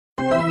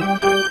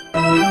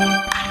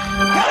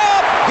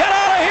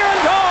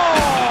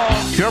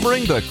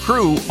covering the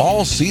Crew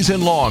all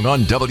season long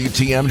on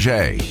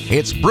WTMJ.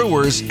 It's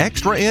Brewers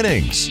Extra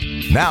Innings.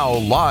 Now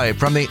live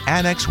from the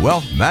Annex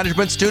Wealth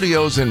Management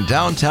Studios in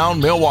downtown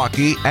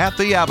Milwaukee at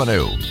the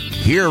Avenue.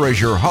 Here is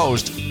your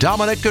host,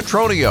 Dominic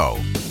Cotroneo.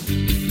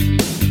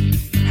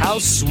 How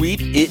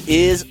sweet it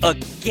is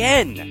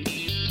again.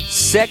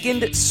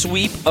 Second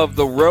sweep of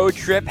the road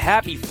trip.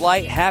 Happy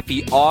flight,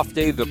 happy off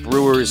day. The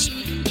Brewers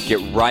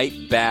get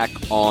right back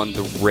on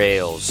the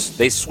rails.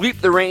 They sweep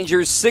the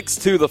Rangers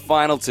 6-2 the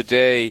final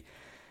today.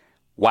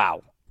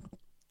 Wow.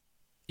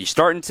 You're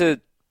starting to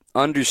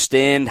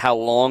understand how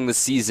long the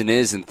season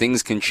is and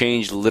things can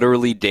change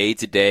literally day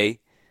to day.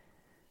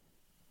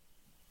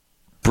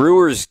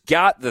 Brewers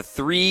got the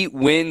 3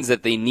 wins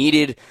that they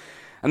needed.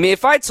 I mean,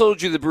 if I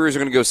told you the Brewers are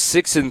going to go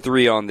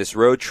 6-3 on this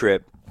road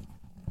trip,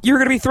 you're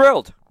going to be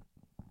thrilled.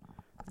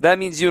 That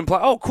means you imply,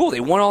 oh, cool, they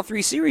won all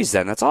 3 series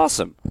then. That's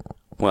awesome.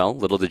 Well,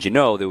 little did you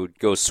know they would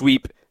go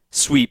sweep,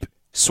 sweep,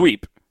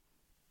 sweep.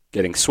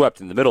 Getting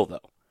swept in the middle, though.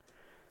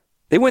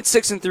 They went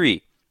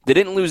 6-3. They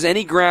didn't lose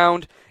any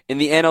ground in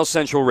the NL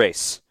Central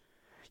race.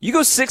 You go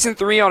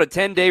 6-3 on a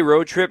 10-day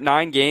road trip,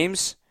 9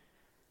 games.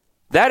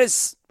 That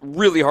is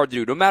really hard to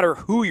do, no matter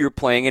who you're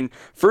playing. And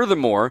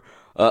furthermore,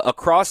 a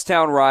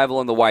crosstown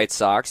rival in the White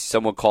Sox,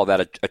 some would call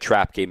that a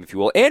trap game, if you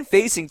will, and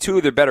facing 2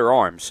 of their better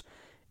arms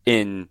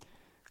in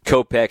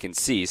Kopech and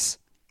Cease.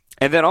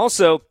 And then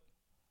also,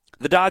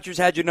 the Dodgers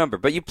had your number,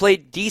 but you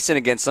played decent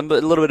against them,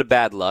 but a little bit of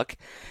bad luck.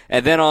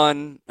 And then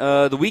on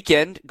the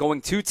weekend,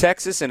 going to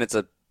Texas, and it's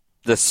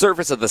the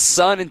surface of the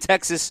sun in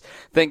Texas.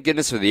 Thank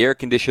goodness for the air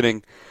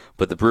conditioning.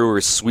 But the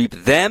Brewers sweep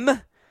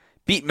them,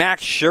 beat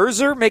Max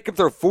Scherzer, make him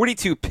throw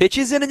 42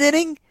 pitches in an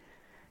inning.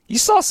 You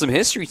saw some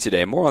history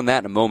today. More on that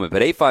in a moment.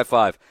 But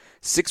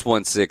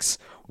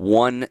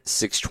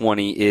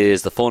 855-616-1620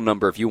 is the phone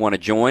number if you want to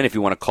join, if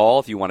you want to call,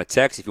 if you want to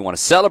text, if you want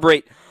to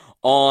celebrate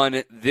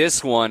on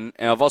this one.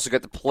 And I've also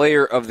got the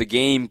player of the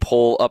game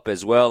poll up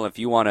as well. If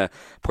you want to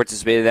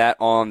participate in that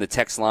on the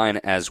text line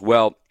as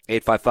well,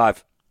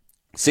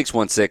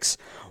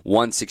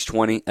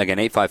 855-616-1620. Again,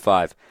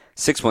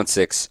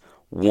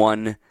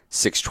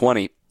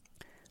 855-616-1620.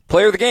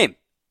 Player of the game.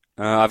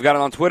 I've got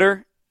it on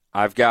Twitter.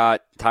 I've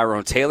got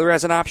Tyrone Taylor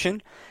as an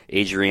option,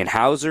 Adrian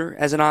Hauser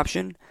as an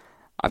option.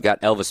 I've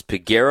got Elvis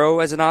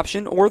Peguero as an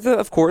option, or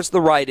of course,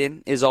 the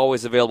write-in is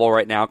always available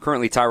right now.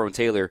 Currently, Tyrone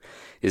Taylor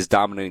is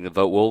dominating the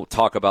vote. We'll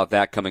talk about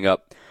that coming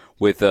up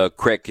with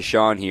Craig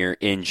Kashan here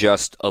in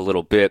just a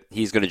little bit.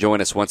 He's going to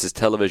join us once his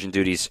television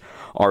duties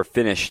are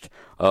finished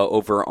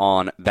over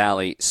on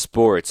Valley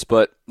Sports.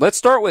 But let's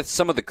start with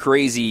some of the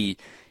crazy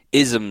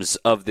isms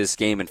of this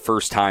game and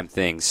first-time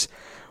things.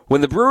 When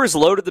the Brewers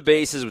loaded the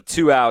bases with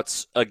 2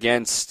 outs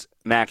against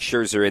Max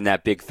Scherzer in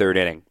that big third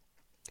inning,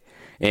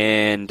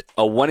 and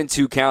a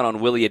 1-2 count on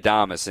Willy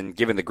Adames, and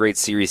given the great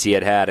series he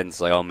had, and it's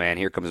like, oh man,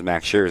 here comes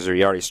Max Scherzer.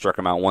 He already struck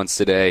him out once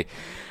today.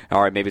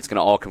 All right, maybe it's going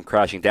to all come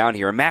crashing down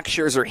here. And Max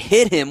Scherzer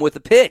hit him with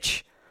a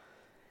pitch.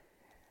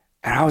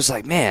 And I was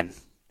like, man,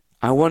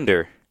 I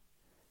wonder,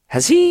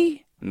 has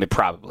he? I mean,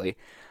 probably.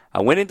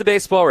 I went into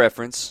Baseball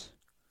Reference.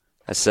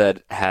 I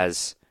said,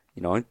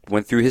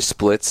 went through his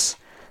splits.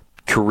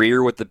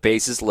 Career with the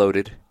bases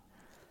loaded.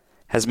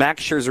 Has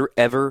Max Scherzer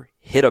ever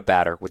hit a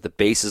batter with the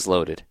bases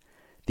loaded?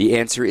 The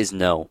answer is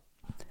no.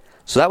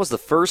 So that was the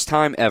first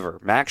time ever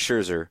Max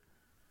Scherzer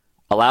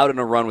allowed in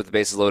a run with the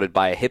bases loaded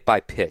by a hit by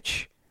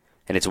pitch,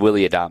 and it's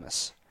Willy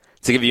Adames.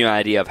 To give you an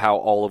idea of how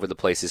all over the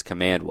place his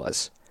command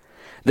was.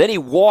 Then he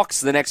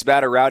walks the next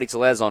batter, Rowdy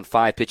Tellez, on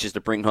 5 pitches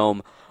to bring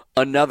home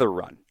another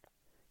run.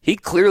 He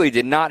clearly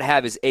did not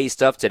have his A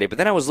stuff today, but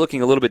then I was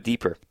looking a little bit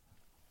deeper.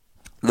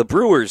 The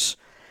Brewers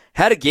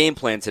had a game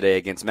plan today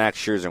against Max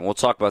Scherzer, and we'll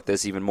talk about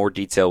this even more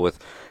detail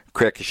with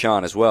Craig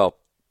Kashan as well.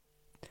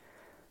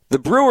 The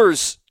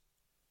Brewers,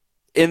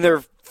 in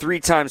their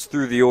 3 times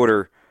through the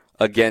order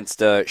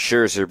against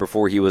Scherzer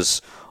before he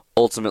was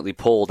ultimately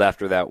pulled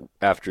after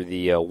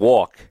the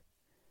walk,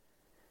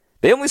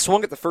 they only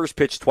swung at the first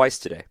pitch twice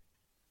today.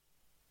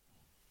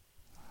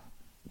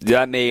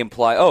 That may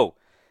imply, oh,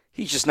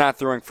 he's just not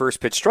throwing first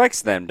pitch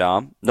strikes then,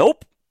 Dom.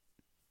 Nope.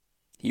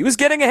 He was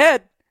getting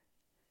ahead.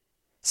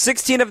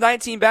 16 of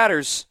 19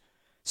 batters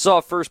saw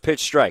a first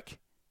pitch strike.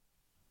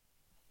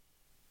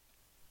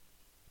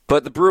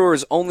 But the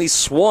Brewers only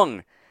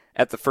swung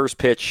at the first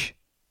pitch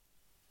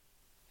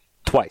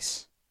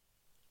twice.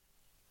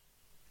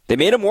 They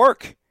made him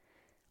work.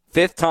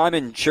 5th time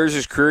in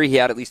Scherzer's career he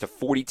had at least a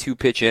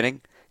 42-pitch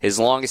inning. His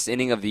longest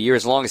inning of the year,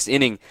 his longest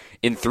inning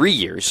in 3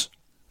 years.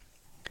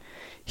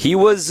 He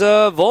was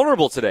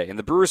vulnerable today, and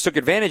the Brewers took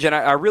advantage, and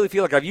I really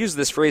feel like I've used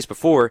this phrase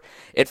before.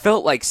 It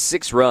felt like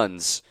 6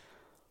 runs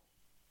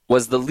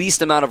was the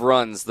least amount of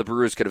runs the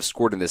Brewers could have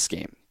scored in this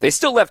game. They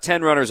still left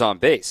 10 runners on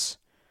base,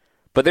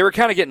 but they were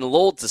kind of getting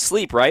lulled to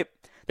sleep, right?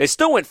 They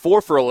still went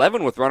 4 for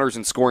 11 with runners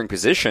in scoring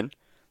position.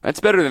 That's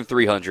better than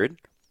 300.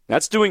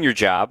 That's doing your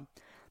job.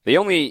 They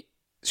only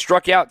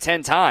struck out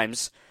 10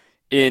 times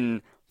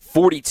in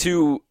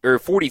 42 or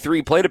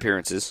 43 plate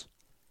appearances.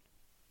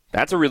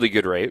 That's a really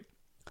good rate.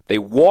 They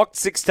walked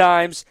 6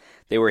 times.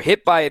 They were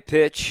hit by a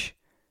pitch.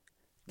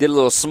 Did a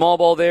little small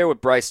ball there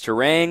with Bryce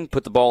Terang,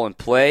 put the ball in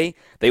play.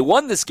 They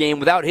won this game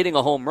without hitting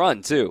a home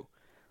run, too,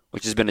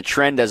 which has been a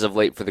trend as of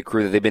late for the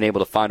Crew, that they've been able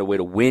to find a way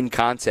to win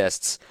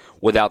contests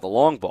without the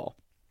long ball.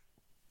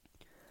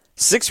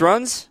 6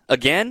 runs,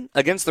 again,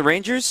 against the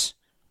Rangers?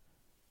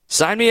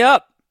 Sign me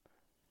up.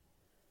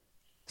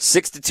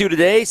 6-2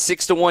 today,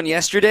 6-1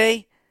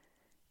 yesterday.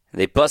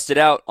 They busted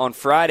out on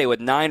Friday with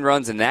 9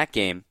 runs in that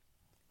game.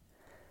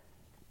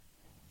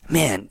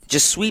 Man,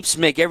 just sweeps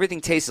make everything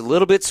taste a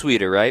little bit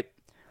sweeter, right?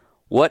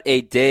 What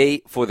a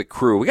day for the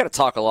Crew. We got to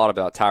talk a lot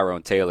about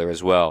Tyrone Taylor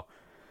as well.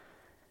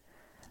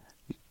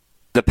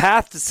 The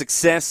path to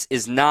success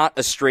is not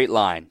a straight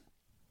line.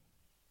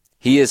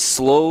 He has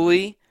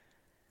slowly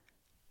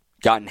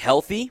gotten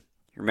healthy.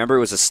 Remember,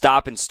 it was a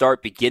stop and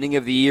start beginning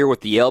of the year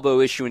with the elbow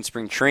issue in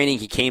spring training.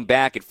 He came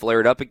back. It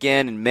flared up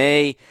again in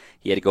May.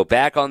 He had to go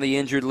back on the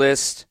injured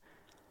list.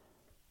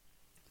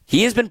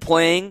 He has been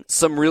playing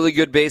some really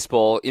good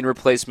baseball in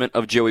replacement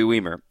of Joey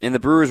Wiemer. And the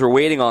Brewers were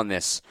waiting on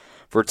this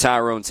for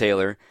Tyrone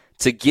Taylor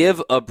to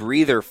give a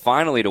breather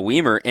finally to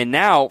Wiemer. And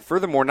now,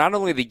 furthermore, not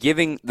only are they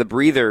giving the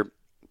breather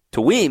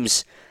to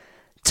Weems,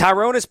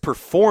 Tyrone is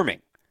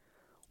performing,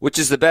 which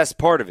is the best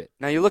part of it.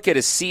 Now, you look at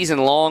his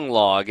season-long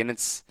log, and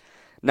it's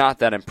not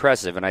that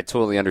impressive, and I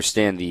totally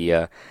understand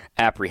the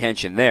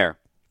apprehension there.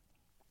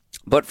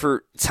 But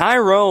for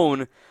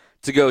Tyrone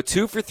to go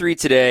 2 for 3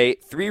 today,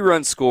 3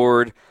 runs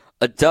scored,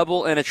 a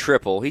double and a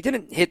triple. He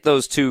didn't hit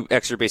those 2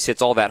 extra base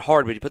hits all that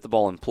hard, but he put the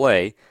ball in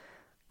play.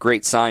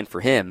 Great sign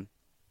for him.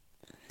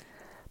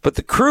 But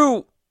the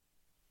Crew,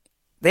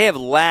 they have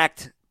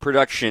lacked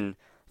production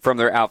from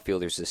their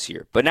outfielders this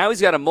year. But now he's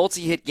got a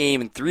multi-hit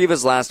game in 3 of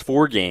his last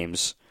 4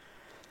 games.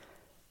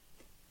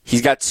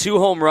 He's got 2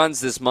 home runs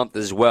this month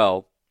as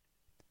well.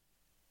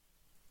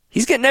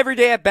 He's getting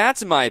everyday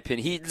at-bats, in my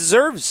opinion. He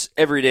deserves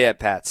everyday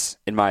at-bats,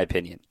 in my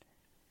opinion.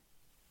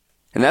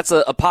 And that's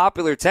a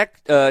popular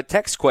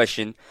text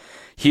question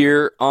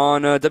here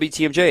on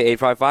WTMJ,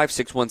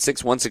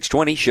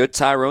 855-616-1620. Should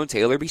Tyrone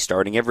Taylor be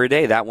starting every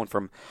day? That one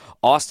from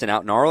Austin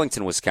out in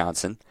Arlington,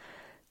 Wisconsin.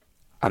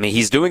 I mean,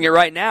 he's doing it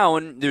right now,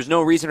 and there's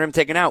no reason for him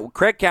taking out.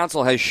 Craig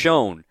Counsell has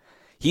shown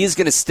he is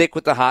going to stick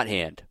with the hot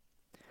hand.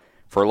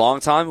 For a long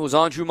time, it was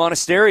Andrew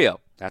Monasterio.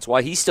 That's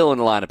why he's still in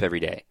the lineup every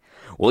day.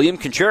 William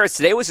Contreras,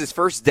 today was his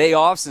first day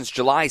off since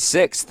July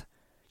 6th.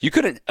 You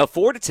couldn't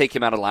afford to take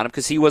him out of the lineup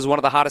because he was one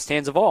of the hottest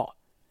hands of all.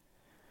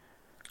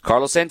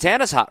 Carlos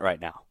Santana's hot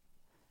right now.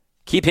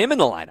 Keep him in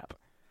the lineup.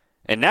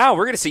 And now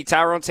we're going to see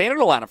Tyrone Taylor in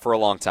the lineup for a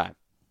long time.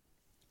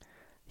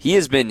 He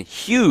has been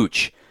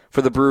huge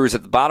for the Brewers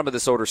at the bottom of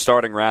this order,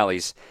 starting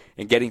rallies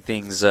and getting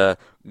things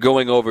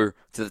going over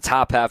to the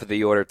top half of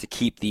the order to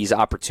keep these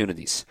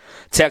opportunities.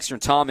 Texter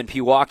Tom in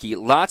Pewaukee,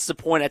 lots to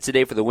point at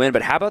today for the win,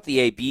 but how about the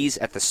ABs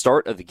at the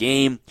start of the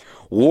game?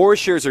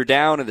 Warriors are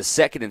down in the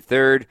second and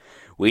third.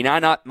 We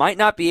might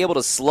not be able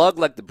to slug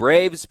like the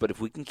Braves, but if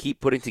we can keep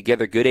putting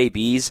together good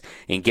ABs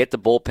and get the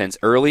bullpens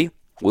early,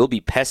 we'll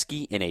be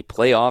pesky in a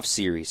playoff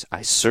series.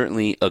 I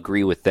certainly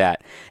agree with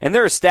that. And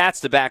there are stats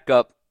to back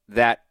up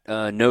that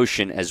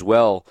notion as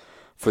well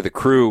for the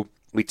Crew.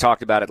 We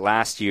talked about it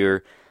last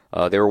year.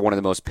 They were one of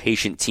the most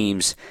patient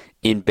teams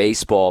in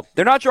baseball.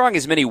 They're not drawing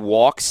as many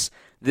walks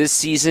this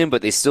season,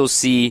 but they still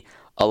see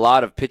a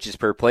lot of pitches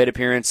per plate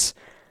appearance.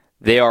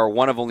 They are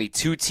one of only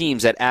 2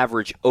 teams that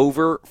average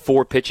over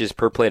 4 pitches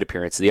per plate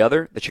appearance. The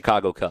other, the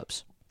Chicago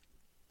Cubs.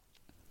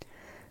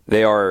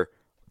 They are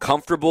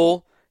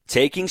comfortable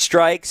taking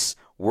strikes,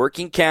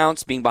 working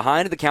counts, being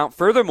behind the count.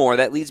 Furthermore,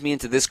 that leads me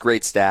into this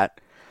great stat.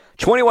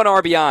 21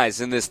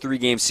 RBIs in this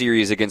 3-game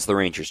series against the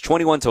Rangers.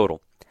 21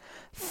 total.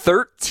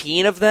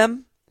 13 of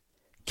them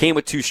came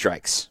with 2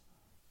 strikes.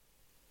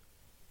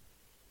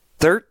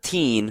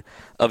 13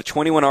 of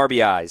 21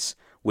 RBIs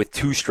with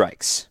 2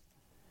 strikes.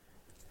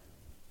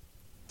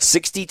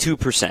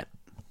 62%.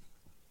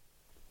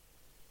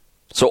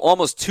 So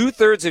almost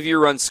 2/3 of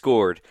your runs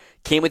scored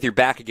came with your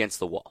back against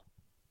the wall.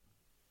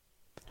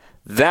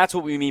 That's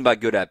what we mean by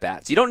good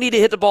at-bats. You don't need to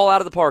hit the ball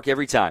out of the park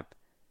every time.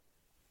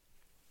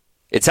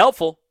 It's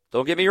helpful.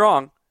 Don't get me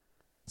wrong.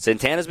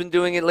 Santana's been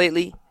doing it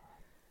lately.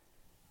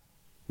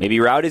 Maybe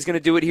Rowdy's going to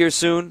do it here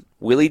soon.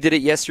 Willie did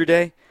it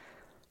yesterday.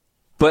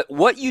 But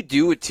what you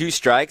do with 2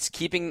 strikes,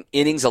 keeping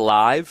innings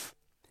alive,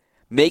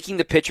 making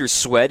the pitcher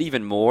sweat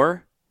even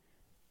more,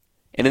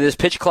 and in this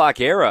pitch clock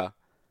era,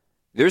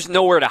 there's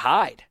nowhere to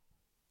hide.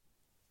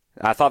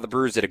 I thought the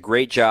Brewers did a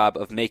great job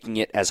of making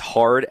it as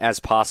hard as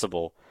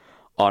possible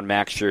on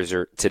Max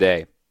Scherzer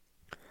today.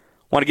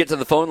 Want to get to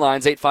the phone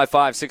lines,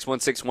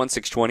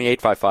 855-616-1620,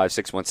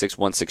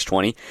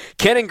 855-616-1620.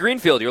 Ken in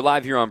Greenfield, you're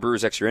live here on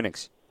Brewers Extra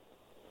Innings.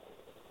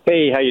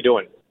 Hey, how you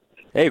doing?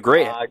 Hey,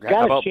 great.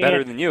 How about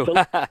better than you?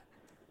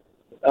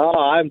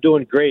 I'm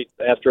doing great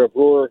after a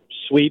Brewer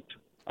sweep.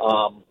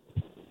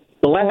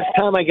 The last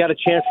time I got a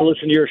chance to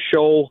listen to your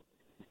show,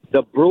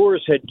 the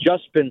Brewers had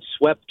just been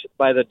swept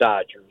by the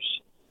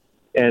Dodgers.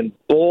 And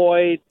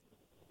boy,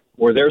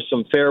 were there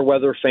some fair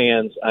weather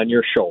fans on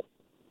your show.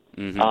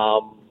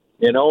 Mm-hmm.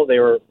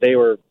 They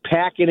were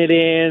packing it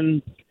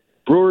in.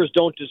 Brewers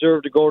don't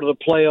deserve to go to the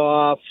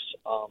playoffs.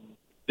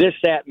 this,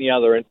 that, and the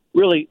other, and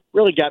really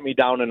got me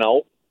down and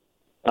out.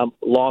 I'm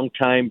a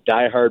long-time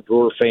diehard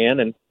Brewer fan,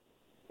 and,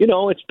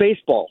 it's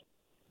baseball.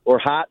 We're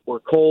hot,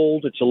 we're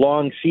cold, it's a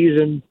long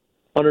season,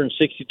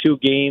 162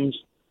 games,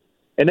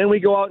 and then we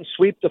go out and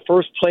sweep the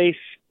first place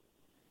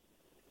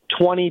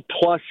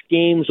 20-plus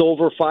games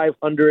over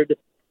 500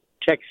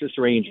 Texas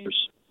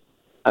Rangers.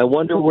 I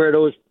wonder where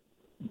those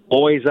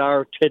boys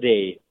are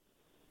today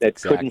that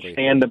couldn't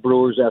stand the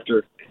Brewers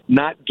after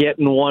not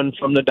getting one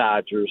from the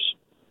Dodgers,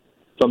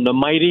 from the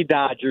mighty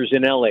Dodgers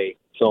in L.A.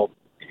 So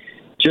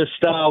just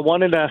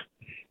wanted to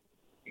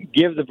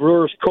give the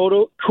Brewers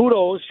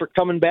kudos for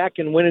coming back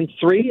and winning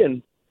 3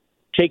 and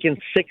taking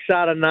 6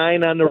 out of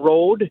 9 on the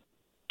road.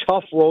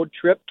 Tough road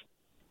trip.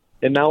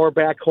 And now we're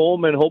back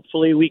home, and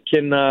hopefully we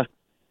can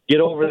get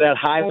over that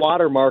high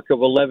water mark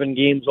of 11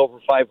 games over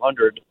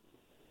 500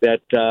 that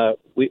I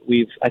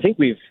think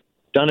we've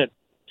done it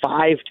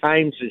 5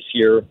 times this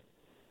year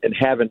and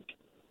haven't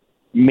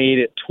made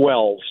it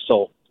 12.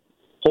 So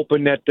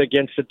hoping that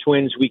against the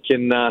Twins we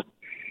can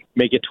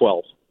make it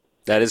 12.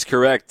 That is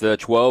correct. The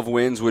 12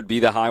 wins would be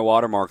the high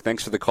water mark.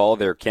 Thanks for the call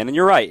there, Ken. And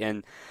you're right.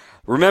 And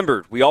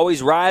remember, we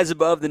always rise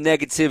above the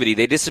negativity.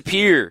 They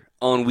disappear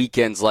on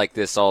weekends like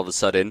this all of a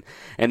sudden,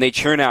 and they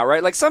churn out,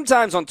 right? Like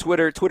sometimes on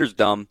Twitter's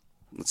dumb.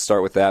 Let's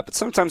start with that. But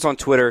sometimes on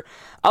Twitter,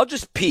 I'll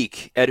just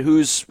peek at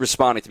who's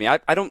responding to me.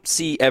 I don't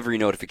see every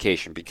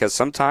notification because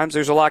sometimes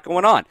there's a lot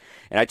going on.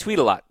 And I tweet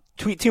a lot.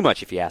 Tweet too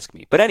much if you ask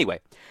me. But anyway,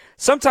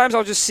 sometimes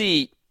I'll just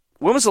see,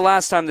 when was the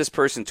last time this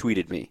person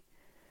tweeted me?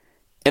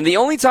 And the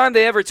only time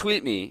they ever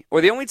tweet me, or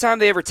the only time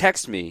they ever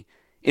text me,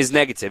 is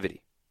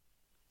negativity.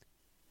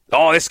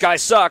 Oh, this guy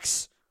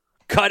sucks.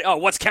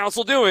 What's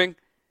Council doing?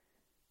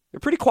 They're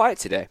pretty quiet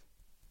today.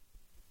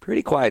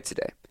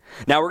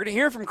 Now, we're going to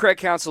hear from Craig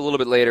Counsell a little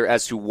bit later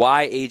as to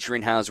why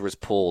Adrian Houser was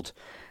pulled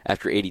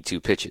after 82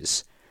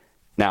 pitches.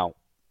 Now,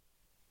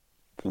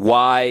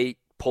 why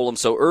pull him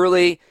so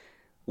early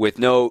with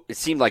it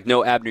seemed like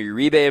no Abner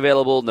Uribe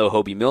available, no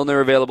Hobie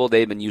Milner available.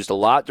 They've been used a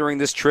lot during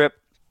this trip.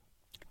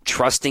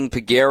 Trusting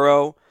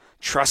Peguero,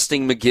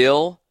 trusting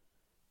McGill.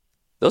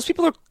 Those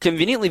people are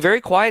conveniently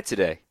very quiet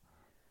today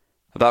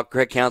about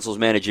Craig Counsell's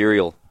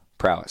managerial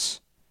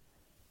prowess.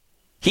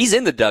 He's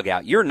in the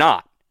dugout. You're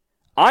not.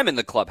 I'm in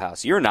the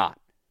clubhouse. You're not.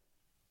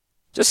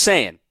 Just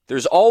saying.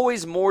 There's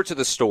always more to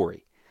the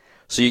story.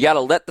 So you got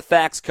to let the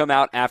facts come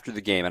out after the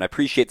game. And I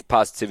appreciate the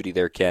positivity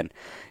there, Ken.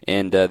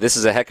 And this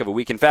is a heck of a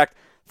week. In fact,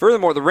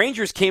 furthermore, the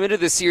Rangers came into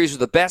this series with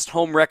the best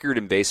home record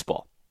in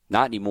baseball.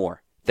 Not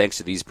anymore, thanks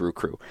to these Brew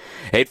Crew.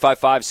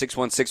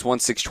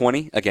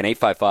 855-616-1620. Again,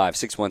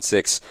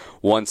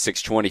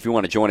 855-616-1620. If you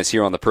want to join us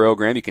here on the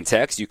program, you can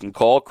text, you can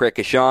call. Craig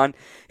Kashan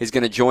is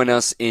going to join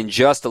us in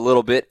just a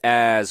little bit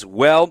as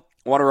well.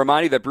 I want to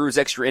remind you that Brewers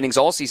Extra Innings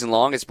all season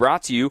long is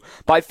brought to you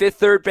by Fifth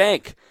Third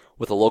Bank.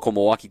 With a local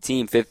Milwaukee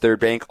team, Fifth Third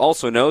Bank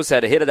also knows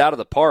how to hit it out of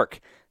the park.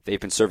 They've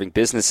been serving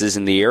businesses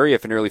in the area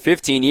for nearly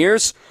 15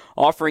 years,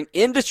 offering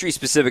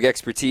industry-specific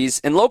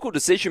expertise and local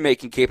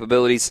decision-making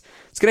capabilities.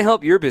 It's going to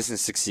help your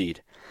business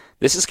succeed.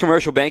 This is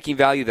commercial banking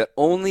value that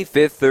only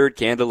Fifth Third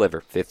can deliver.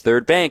 Fifth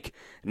Third Bank,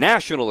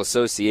 National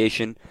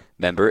Association,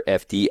 member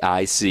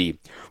FDIC.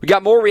 We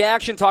got more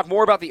reaction, talk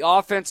more about the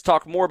offense,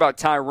 talk more about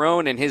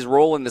Tyrone and his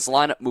role in this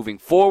lineup moving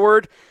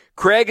forward.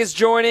 Craig is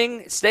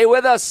joining. Stay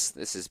with us.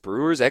 This is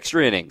Brewers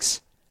Extra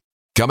Innings.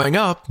 Coming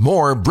up,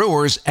 more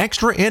Brewers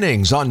Extra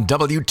Innings on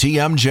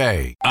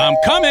WTMJ. I'm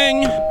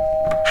coming.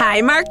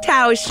 Hi, Mark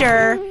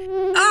Tauscher.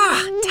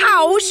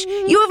 Tausch,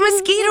 you have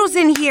mosquitoes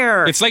in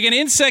here. It's like an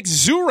insect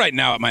zoo right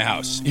now at my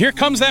house. Here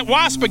comes that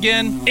wasp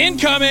again.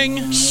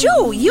 Incoming.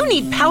 Shoo, you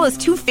need Pella's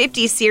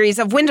 250 series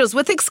of windows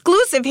with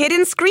exclusive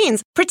hidden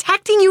screens,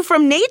 protecting you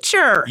from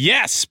nature.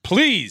 Yes,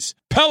 please.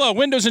 Pella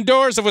Windows and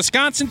Doors of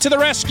Wisconsin to the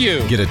rescue.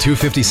 Get a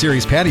 250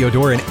 series patio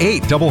door and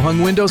 8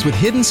 double-hung windows with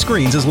hidden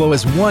screens as low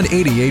as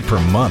 $188 per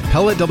month.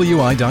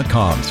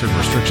 PellaWI.com. Certain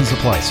restrictions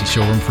apply. See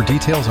showroom for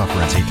details. Offer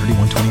ends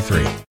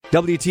 8/31/23.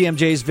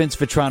 WTMJ's Vince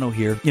Vitrano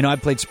here.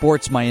 I've played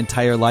sports my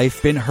entire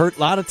life, been hurt a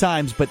lot of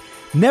times, but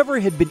never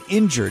had been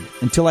injured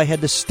until I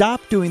had to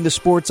stop doing the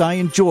sports I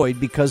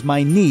enjoyed because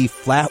my knee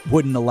flat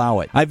wouldn't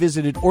allow it. I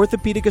visited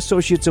Orthopedic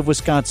Associates of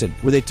Wisconsin,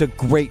 where they took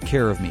great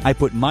care of me. I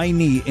put my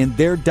knee in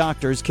their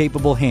doctors'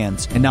 capable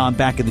hands, and now I'm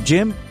back in the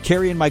gym,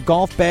 carrying my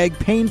golf bag,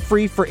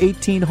 pain-free for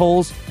 18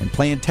 holes, and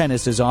playing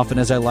tennis as often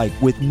as I like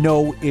with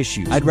no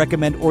issues. I'd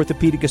recommend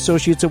Orthopedic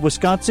Associates of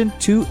Wisconsin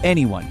to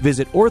anyone.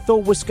 Visit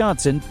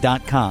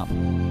orthowisconsin.com.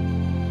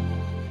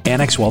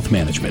 Annex Wealth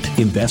Management.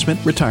 Investment,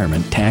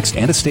 retirement, tax,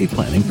 and estate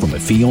planning from a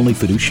fee-only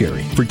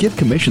fiduciary. Forget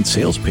commission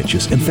sales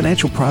pitches and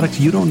financial products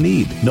you don't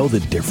need. Know the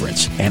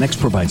difference. Annex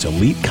provides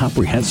elite,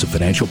 comprehensive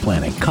financial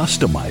planning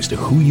customized to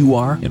who you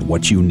are and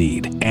what you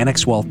need.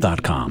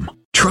 AnnexWealth.com.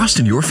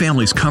 Trust in your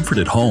family's comfort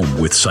at home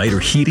with Cider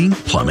Heating,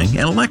 Plumbing,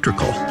 and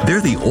Electrical.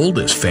 They're the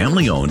oldest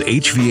family-owned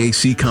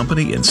HVAC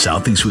company in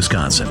southeast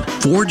Wisconsin.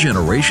 4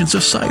 generations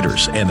of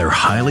Ciders and their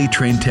highly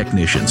trained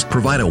technicians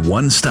provide a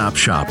one-stop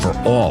shop for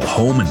all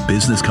home and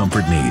business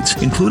comfort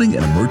needs, including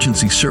an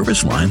emergency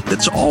service line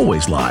that's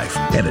always live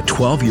and a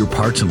 12-year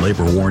parts and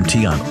labor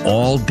warranty on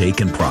all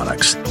Dakin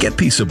products. Get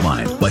peace of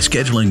mind by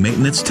scheduling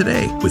maintenance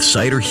today with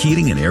Cider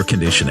Heating and Air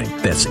Conditioning.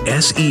 That's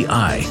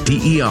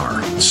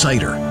SEIDER,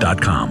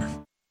 cider.com.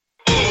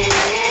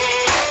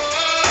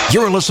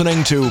 You're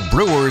listening to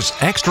Brewers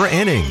Extra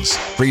Innings,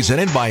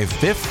 presented by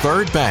Fifth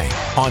Third Bank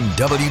on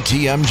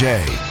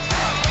WTMJ.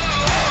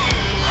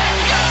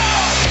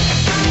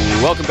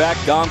 Welcome back.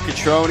 Dom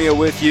Cotroneo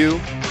with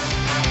you.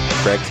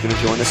 Craig's going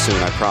to join us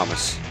soon, I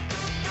promise.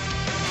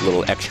 A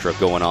little extra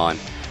going on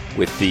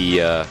with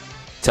the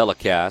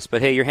telecast.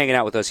 But hey, you're hanging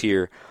out with us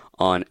here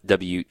on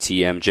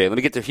WTMJ. Let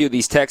me get to a few of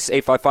these texts.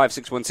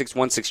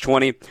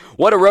 855-616-1620.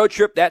 What a road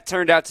trip that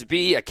turned out to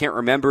be. I can't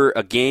remember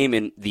a game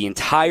in the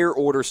entire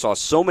order saw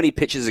so many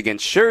pitches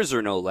against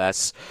Scherzer, no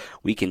less.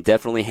 We can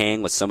definitely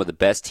hang with some of the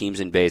best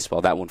teams in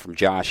baseball. That one from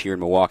Josh here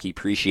in Milwaukee.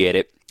 Appreciate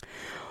it.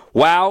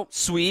 Wow,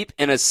 sweep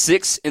and a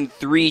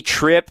 6-3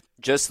 trip.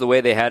 Just the way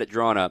they had it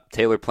drawn up.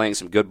 Taylor playing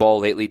some good ball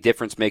lately.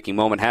 Difference-making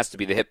moment has to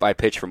be the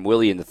hit-by-pitch from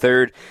Willie in the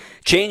third.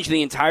 Changed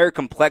the entire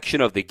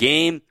complexion of the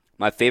game.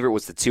 My favorite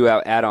was the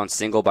 2-out add-on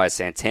single by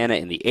Santana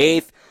in the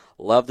 8th.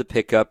 Love to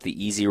pick up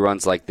the easy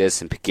runs like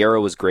this, and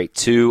Peguero was great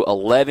too.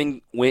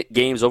 11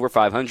 games over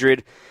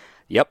 500.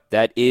 Yep,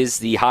 that is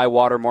the high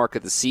water mark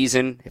of the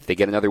season. If they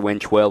get another win,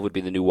 12 would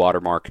be the new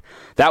water mark.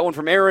 That one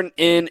from Aaron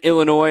in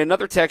Illinois.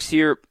 Another text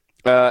here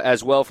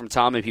as well from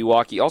Tom in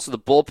Pewaukee. Also, the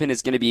bullpen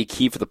is going to be a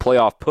key for the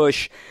playoff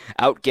push.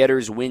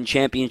 Outgetters win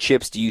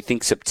championships. Do you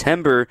think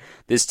September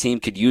this team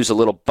could use a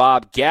little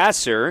Bob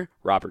Gasser,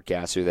 Robert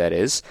Gasser that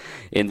is,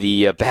 in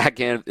the back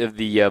end of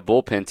the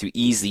bullpen to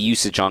ease the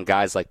usage on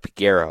guys like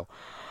Peguero?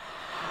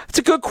 It's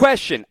a good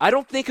question. I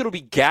don't think it'll be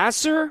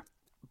Gasser,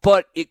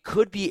 but it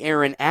could be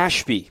Aaron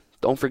Ashby.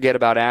 Don't forget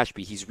about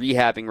Ashby. He's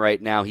rehabbing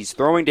right now. He's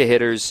throwing to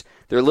hitters.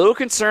 They're a little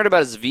concerned about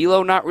his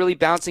velo not really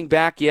bouncing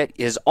back yet.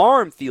 His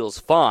arm feels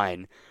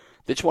fine.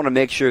 They just want to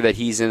make sure that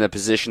he's in a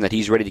position that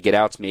he's ready to get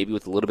outs, maybe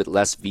with a little bit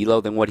less velo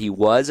than what he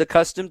was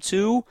accustomed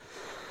to.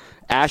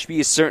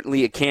 Ashby is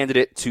certainly a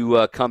candidate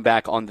to come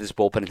back on this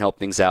bullpen and help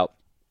things out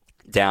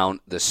down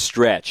the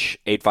stretch.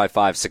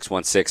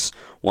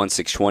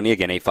 855-616-1620.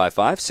 Again,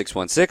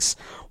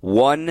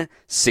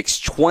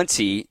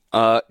 855-616-1620.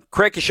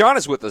 Craig Kashan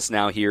is with us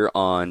now here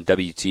on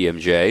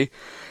WTMJ.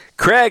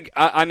 Craig,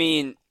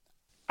 I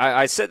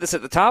said this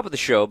at the top of the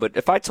show, but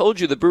if I told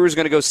you the Brewers are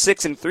going to go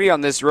 6-3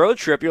 on this road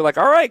trip, you're like,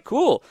 all right,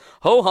 cool.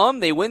 Ho-hum,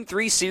 they win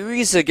 3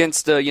 series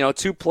against, 2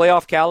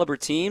 playoff caliber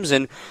teams,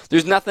 and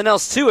there's nothing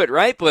else to it,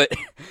 right? But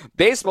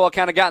baseball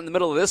kind of got in the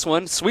middle of this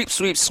one. Sweep,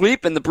 sweep,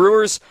 sweep, and the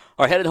Brewers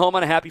are headed home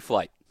on a happy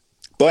flight.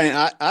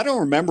 But I don't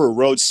remember a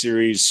road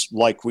series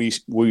like we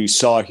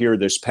saw here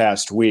this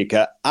past week.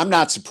 I'm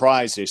not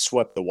surprised they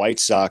swept the White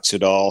Sox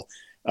at all.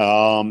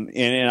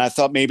 And I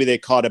thought maybe they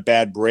caught a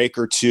bad break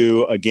or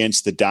two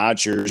against the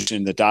Dodgers,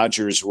 and the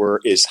Dodgers were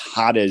as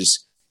hot as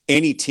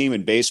any team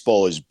in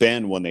baseball has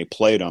been when they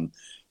played them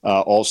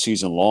all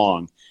season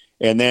long.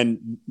 And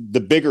then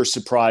the bigger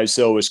surprise,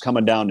 though, is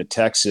coming down to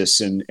Texas,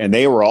 and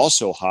they were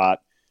also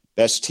hot,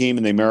 best team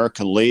in the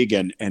American League.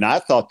 And I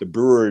thought the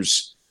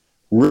Brewers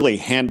really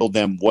handled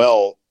them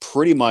well,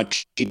 pretty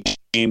much each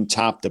game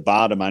top to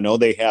bottom. I know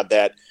they had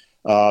that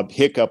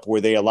hiccup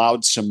where they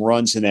allowed some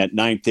runs in that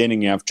 9th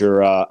inning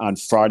after on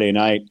Friday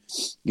night,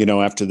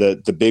 after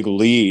the big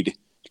lead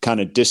kind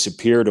of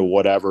disappeared or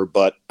whatever.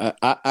 But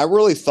I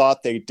really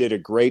thought they did a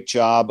great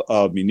job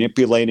of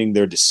manipulating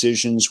their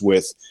decisions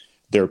with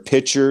their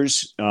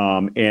pitchers,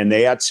 and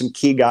they had some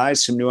key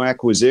guys, some new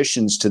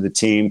acquisitions to the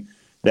team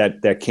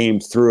that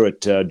came through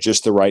at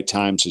just the right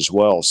times as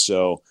well.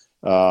 So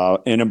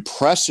an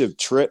impressive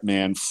trip,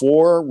 man.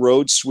 4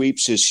 road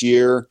sweeps this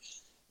year.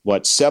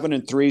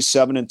 7-3,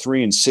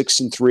 7-3, and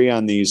 6-3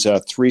 on these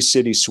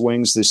 3-city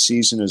swings this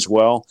season as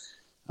well.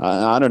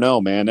 I don't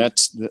know, man.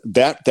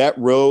 That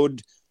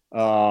road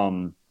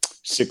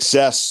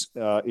success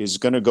is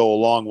going to go a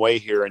long way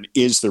here, and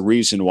is the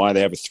reason why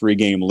they have a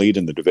 3-game lead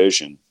in the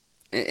division.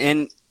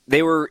 And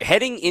they were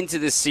heading into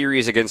this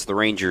series against the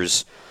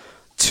Rangers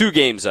 2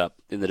 games up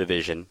in the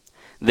division.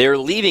 They're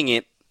leaving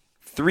it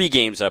 3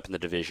 games up in the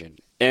division.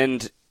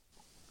 And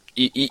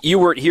you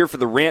weren't here for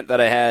the rant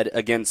that I had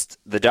against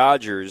the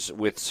Dodgers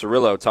with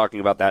Cirillo talking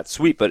about that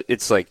sweep, but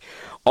it's like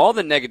all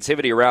the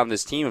negativity around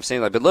this team of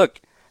saying, like, but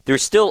look, they're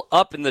still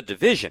up in the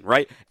division,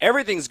 right?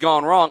 Everything's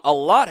gone wrong. A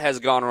lot has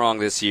gone wrong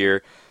this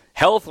year,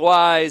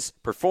 health-wise,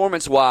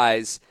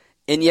 performance-wise,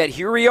 and yet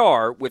here we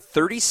are with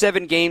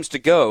 37 games to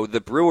go.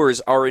 The Brewers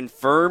are in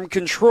firm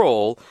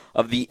control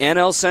of the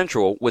NL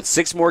Central with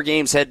 6 more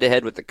games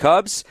head-to-head with the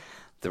Cubs.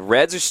 The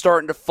Reds are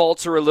starting to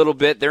falter a little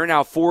bit. They're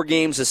now 4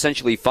 games,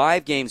 essentially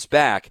 5 games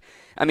back.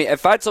 I mean,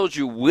 if I told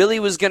you Willie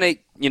was going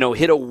to,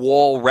 hit a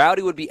wall,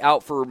 Rowdy would be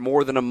out for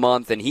more than a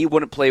month, and he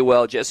wouldn't play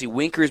well. Jesse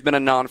Winker's been a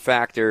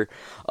non-factor.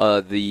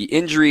 The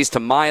injuries to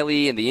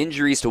Miley and the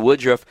injuries to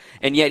Woodruff,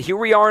 and yet here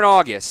we are in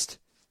August,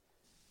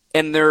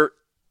 and they're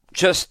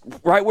just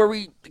right where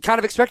we kind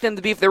of expected them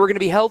to be if they were going to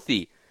be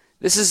healthy.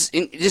 This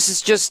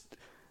is just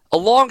a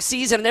long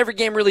season, and every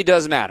game really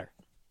does matter.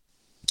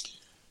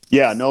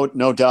 Yeah,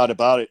 no doubt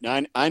about it.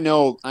 And I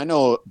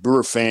know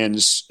Brewer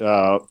fans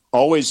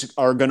always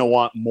are going to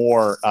want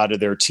more out of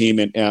their team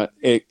and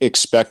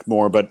expect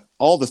more. But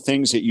all the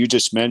things that you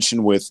just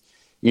mentioned with,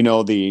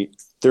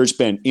 there's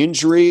been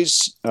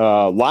injuries,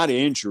 a lot of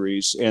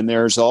injuries, and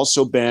there's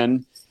also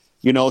been,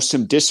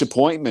 some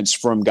disappointments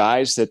from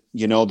guys that,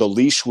 the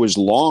leash was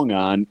long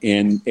on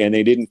and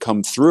they didn't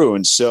come through.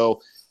 And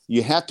so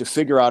you have to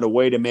figure out a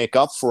way to make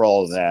up for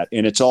all of that.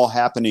 And it's all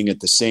happening at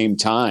the same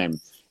time.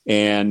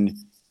 And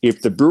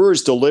if the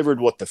Brewers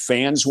delivered what the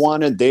fans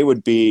wanted, they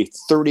would be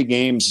 30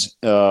 games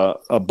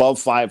above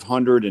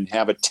 500 and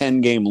have a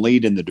 10-game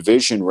lead in the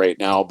division right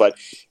now. But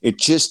it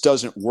just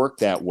doesn't work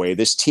that way.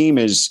 This team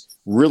is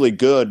really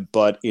good,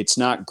 but it's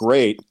not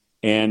great.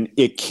 And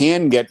it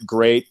can get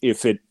great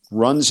if it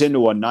runs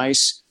into a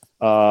nice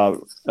run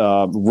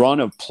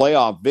of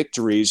playoff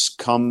victories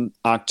come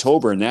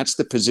October. And that's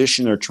the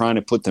position they're trying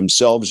to put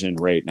themselves in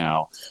right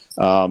now.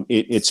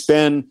 It's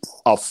been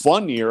a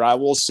fun year, I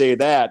will say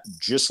that.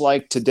 Just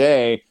like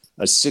today,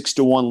 a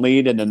 6-1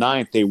 lead in the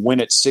ninth. They win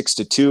at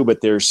 6-2,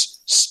 but there's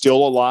still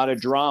a lot of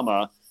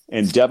drama.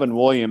 And Devin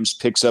Williams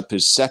picks up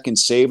his second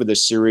save of the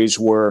series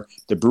where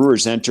the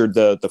Brewers entered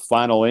the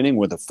final inning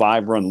with a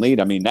 5-run lead.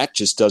 I mean, that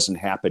just doesn't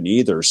happen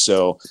either.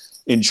 So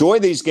enjoy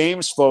these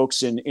games,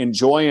 folks, and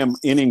enjoy them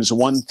innings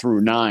 1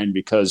 through 9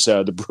 because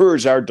the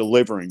Brewers are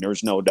delivering.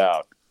 There's no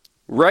doubt.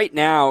 Right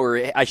now,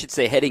 or I should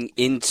say heading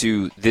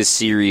into this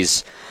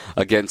series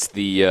against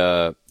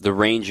the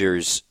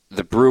Rangers,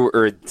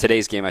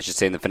 today's game, I should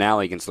say, in the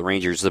finale against the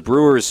Rangers, the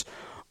Brewers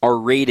are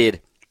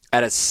rated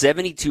at a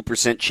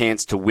 72%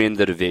 chance to win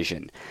the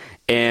division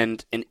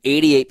and an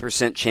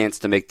 88% chance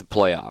to make the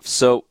playoffs.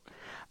 So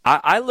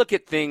I look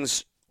at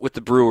things with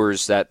the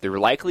Brewers that they're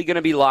likely going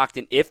to be locked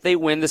in. If they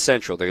win the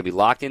Central, they're going to be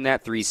locked in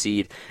that 3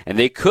 seed, and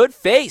they could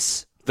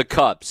face the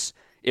Cubs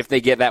if they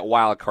get that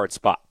wild card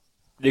spot.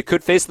 They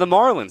could face the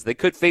Marlins. They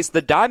could face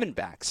the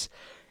Diamondbacks.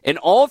 And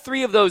all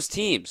three of those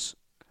teams,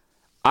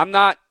 I'm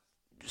not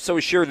so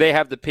sure they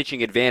have the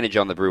pitching advantage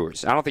on the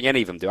Brewers. I don't think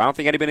any of them do. I don't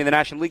think anybody in the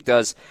National League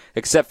does,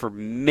 except for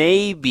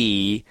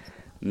maybe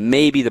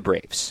the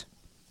Braves.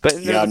 But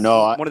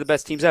one of the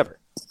best teams ever.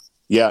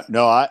 Yeah,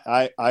 no,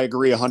 I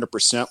agree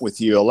 100% with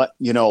you. A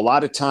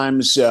lot of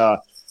times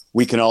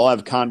we can all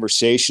have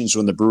conversations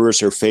when the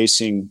Brewers are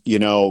facing,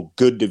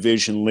 good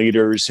division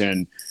leaders,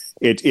 and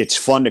it's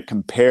fun to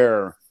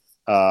compare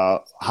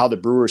how the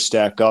Brewers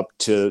stack up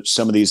to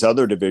some of these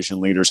other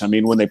division leaders. I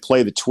mean, when they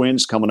play the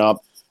Twins coming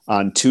up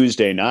on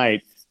Tuesday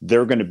night,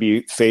 they're going to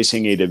be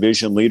facing a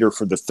division leader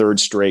for the third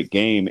straight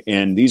game.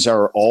 And these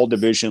are all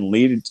division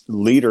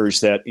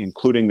leaders that,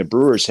 including the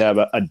Brewers, have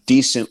a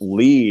decent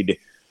lead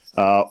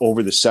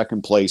over the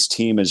second place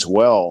team as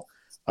well.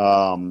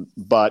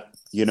 But,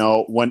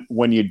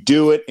 when you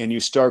do it and you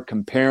start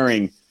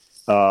comparing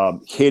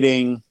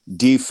hitting,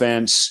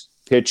 defense,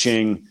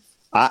 pitching,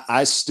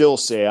 I still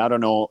say I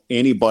don't know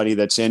anybody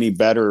that's any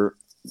better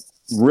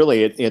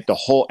really at the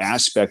whole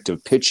aspect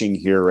of pitching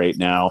here right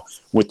now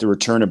with the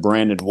return of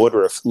Brandon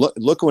Woodruff.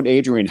 Look what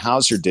Adrian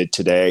Hauser did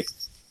today,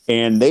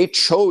 and they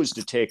chose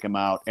to take him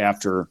out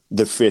after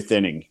the 5th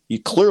inning.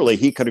 Clearly,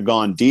 he could have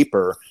gone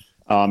deeper,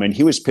 and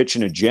he was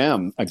pitching a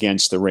gem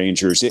against the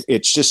Rangers.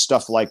 It's just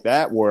stuff like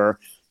that where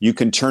you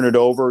can turn it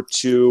over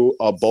to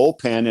a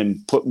bullpen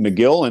and put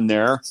McGill in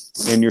there,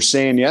 and you're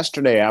saying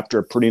yesterday after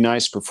a pretty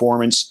nice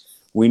performance,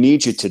 we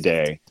need you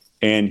today,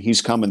 and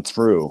he's coming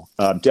through.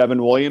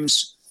 Devin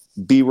Williams,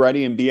 be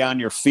ready and be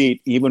on your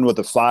feet, even with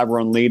a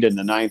 5-run lead in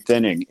the 9th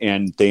inning,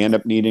 and they end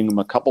up needing him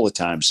a couple of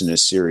times in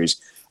this series.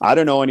 I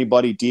don't know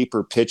anybody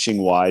deeper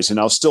pitching-wise, and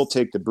I'll still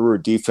take the Brewer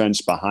defense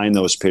behind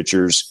those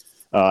pitchers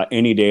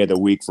any day of the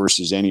week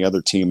versus any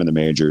other team in the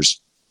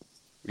majors.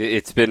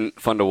 It's been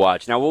fun to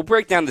watch. Now, we'll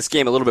break down this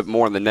game a little bit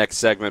more in the next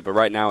segment, but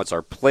right now it's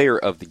our player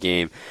of the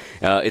game.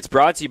 It's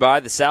brought to you by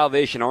the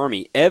Salvation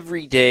Army.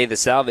 Every day, the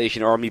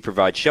Salvation Army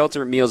provides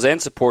shelter, meals,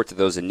 and support to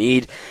those in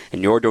need,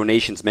 and your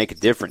donations make a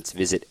difference.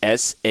 Visit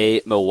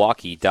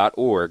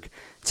samilwaukee.org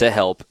to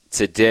help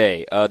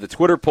today. The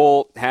Twitter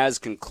poll has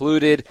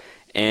concluded,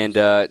 and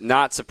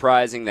not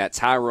surprising that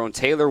Tyrone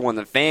Taylor won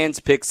the fans'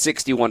 pick,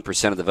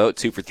 61% of the vote,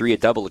 2 for 3, a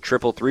double, a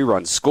triple, 3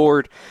 runs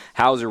scored.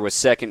 Hauser was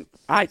second.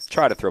 I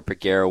try to throw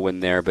Piguero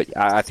in there, but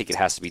I think it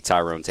has to be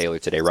Tyrone Taylor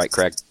today, right,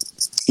 Craig?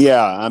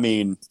 Yeah, I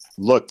mean,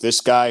 look,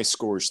 this guy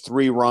scores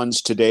 3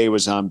 runs today,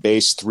 was on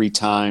base 3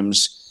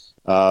 times.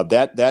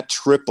 That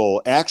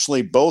triple,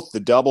 actually both the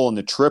double and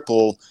the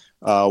triple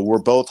were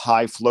both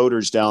high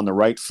floaters down the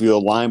right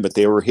field line, but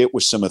they were hit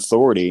with some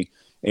authority,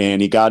 and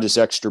he got his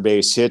extra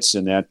base hits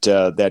in that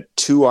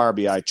 2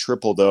 RBI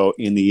triple, though,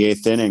 in the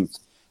 8th inning.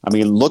 I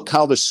mean, look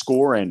how the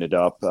score ended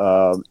up.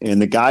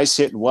 And the guy's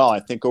hitting well. I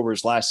think over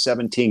his last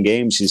 17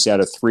 games, he's at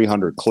a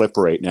 300 clip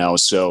right now.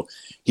 So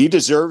he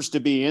deserves to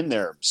be in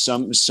there.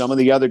 Some of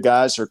the other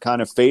guys are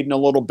kind of fading a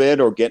little bit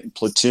or getting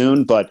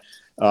platooned, but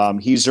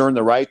he's earned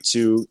the right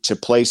to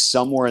play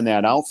somewhere in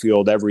that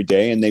outfield every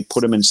day, and they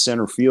put him in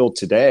center field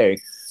today.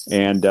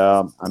 And,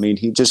 I mean,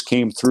 he just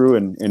came through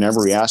in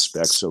every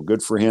aspect, so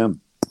good for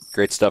him.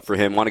 Great stuff for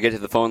him. Want to get to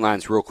the phone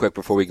lines real quick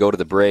before we go to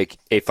the break.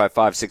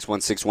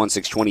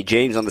 855-616-1620.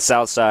 James on the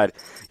south side.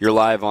 You're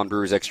live on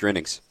Brewers Extra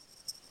Innings.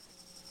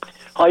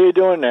 How you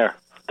doing there,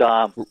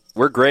 Dom?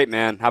 We're great,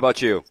 man. How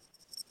about you?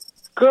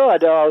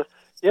 Good.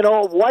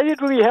 Why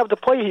did we have to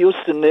play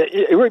Houston?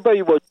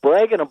 Everybody was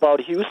bragging about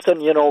Houston,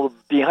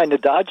 behind the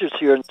Dodgers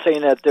here and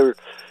saying that they're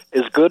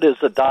as good as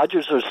the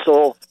Dodgers or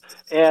so.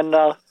 And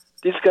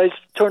these guys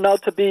turned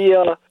out to be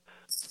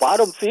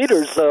bottom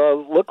feeders.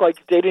 Look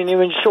like they didn't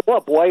even show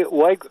up. Why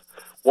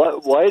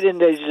didn't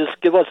they just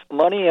give us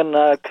money and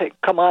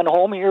come on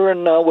home here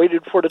and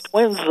waited for the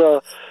Twins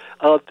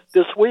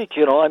this week?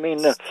 I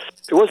mean, it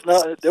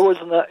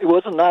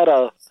wasn't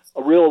a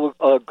real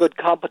good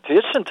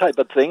competition type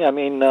of thing. I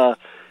mean, in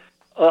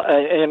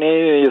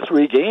any of the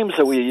 3 games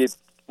that we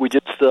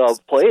just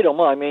played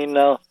them, I mean,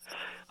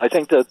 I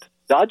think the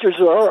Dodgers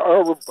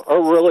are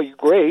really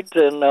great,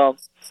 and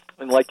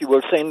like you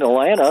were saying,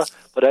 Atlanta,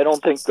 but I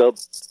don't think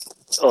Houston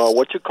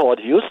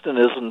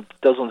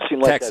doesn't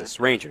seem like Texas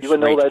that. Rangers. Even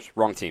Rangers, though that's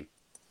wrong team.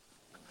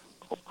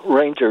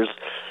 Rangers,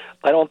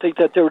 I don't think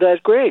that they're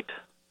that great.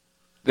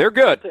 They're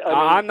good.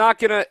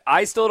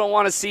 I still don't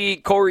want to see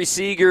Corey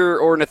Seager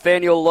or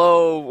Nathaniel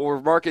Lowe or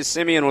Marcus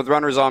Semien with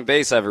runners on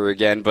base ever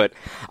again, but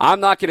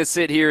I'm not going to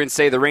sit here and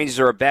say the Rangers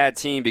are a bad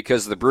team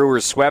because the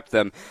Brewers swept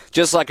them,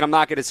 just like I'm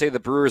not going to say the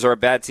Brewers are a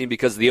bad team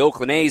because the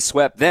Oakland A's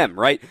swept them,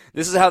 right?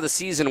 This is how the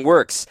season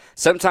works.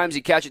 Sometimes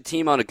you catch a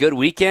team on a good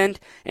weekend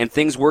and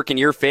things work in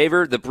your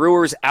favor. The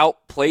Brewers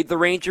outplayed the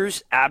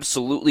Rangers,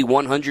 absolutely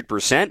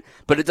 100%,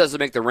 but it doesn't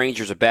make the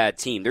Rangers a bad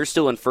team. They're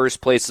still in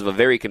first place of a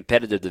very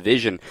competitive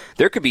division.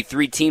 There could be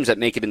 3 teams that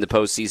make it in the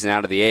postseason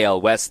out of the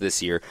AL West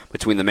this year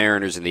between the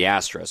Mariners and the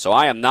Astros. So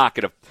I am not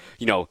going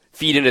to,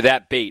 feed into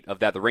that bait of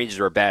that the Rangers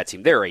are a bad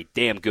team. They're a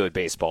damn good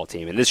baseball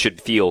team, and this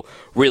should feel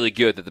really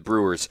good that the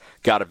Brewers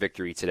got a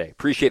victory today.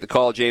 Appreciate the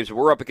call, James.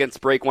 We're up against the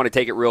break. Want to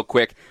take it real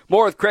quick.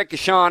 More with Craig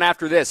Kashan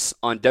after this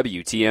on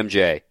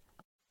WTMJ.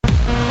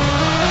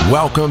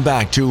 Welcome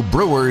back to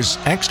Brewers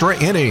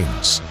Extra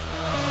Innings.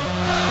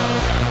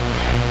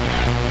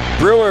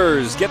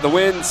 Brewers get the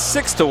win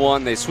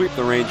 6-1. They sweep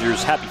the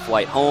Rangers. Happy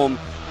flight home.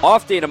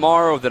 Off day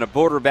tomorrow, then a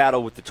border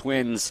battle with the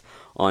Twins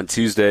on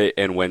Tuesday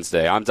and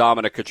Wednesday. I'm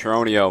Dominic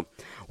Cotroneo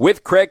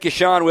with Craig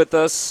Kashan with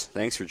us.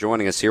 Thanks for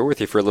joining us here with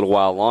you for a little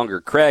while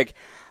longer. Craig,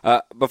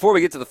 before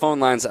we get to the phone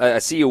lines, I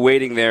see you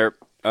waiting there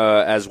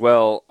as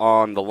well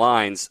on the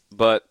lines,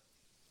 but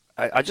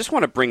I just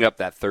want to bring up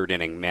that third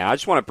inning, man. I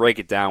just want to break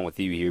it down with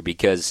you here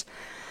because,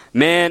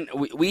 man,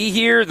 we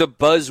hear the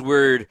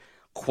buzzword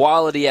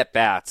quality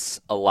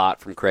at-bats a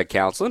lot from Craig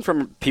Counsell and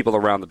from people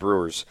around the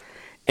Brewers.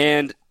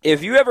 And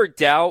if you ever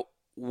doubt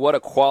what a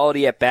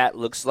quality at-bat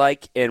looks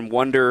like and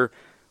wonder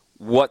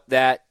what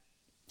that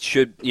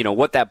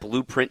what that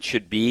blueprint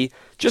should be,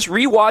 just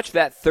rewatch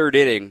that third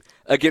inning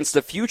against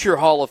the future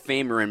Hall of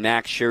Famer in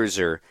Max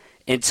Scherzer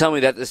and tell me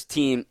that this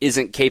team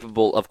isn't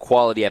capable of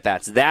quality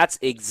at-bats. That's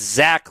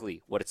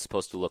exactly what it's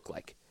supposed to look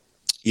like.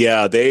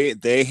 Yeah,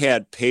 they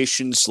had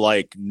patience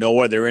like no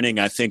other inning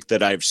I think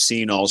that I've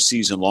seen all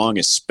season long,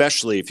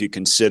 especially if you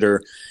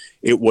consider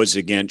it was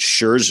against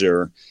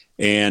Scherzer.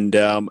 And,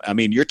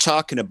 you're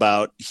talking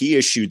about he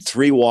issued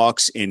 3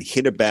 walks and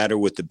hit a batter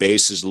with the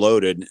bases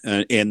loaded.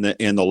 And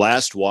the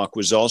last walk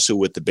was also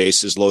with the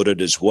bases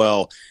loaded as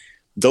well.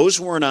 Those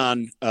weren't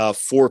on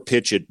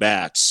 4-pitch at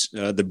bats.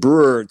 The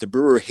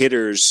Brewer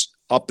hitters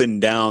up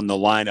and down the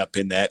lineup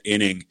in that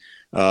inning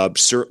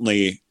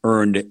certainly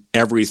earned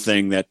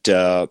everything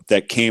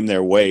that came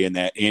their way in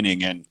that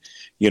inning. And,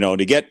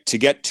 to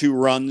get 2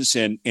 runs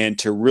and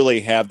to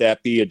really have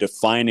that be a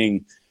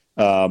defining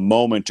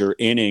moment or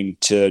inning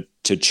to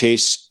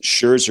chase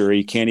Scherzer.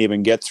 He can't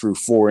even get through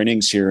 4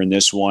 innings here in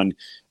this one.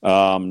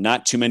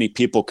 Not too many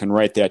people can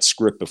write that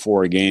script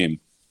before a game.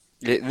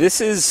 This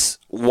is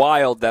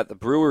wild that the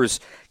Brewers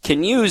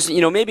can use,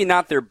 maybe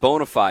not their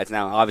bona fides.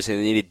 Now, obviously,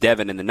 they needed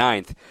Devin in the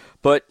 9th,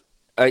 but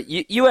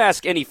you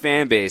ask any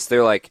fan base,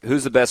 they're like,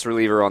 who's the best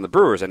reliever on the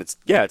Brewers? And it's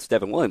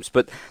Devin Williams.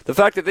 But the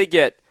fact that they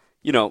get,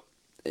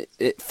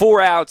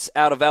 4 outs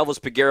out of Elvis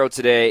Peguero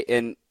today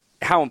and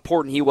how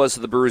important he was to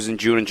the Brewers in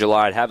June and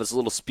July, to have his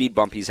little speed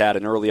bump he's had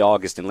in early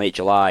August and late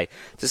July,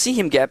 to see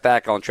him get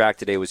back on track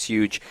today was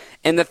huge.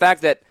 And the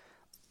fact that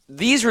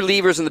these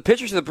relievers and the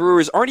pitchers of the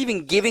Brewers aren't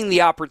even giving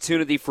the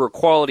opportunity for a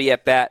quality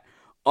at-bat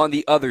on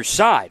the other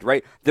side,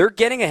 right? They're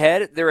getting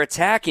ahead, they're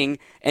attacking,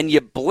 and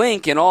you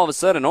blink, and all of a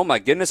sudden, oh my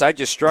goodness, I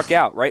just struck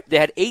out, right? They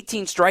had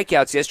 18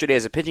 strikeouts yesterday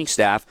as a pitching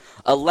staff,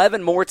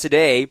 11 more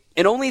today,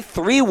 and only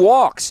 3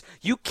 walks.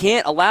 You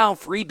can't allow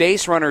free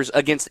base runners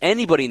against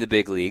anybody in the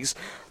big leagues.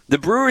 The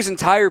Brewers'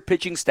 entire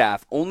pitching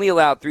staff only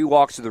allowed 3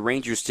 walks to the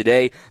Rangers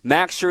today.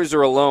 Max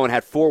Scherzer alone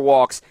had 4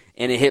 walks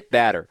and a hit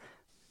batter.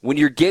 When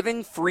you're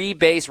giving free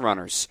base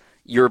runners,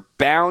 you're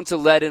bound to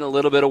let in a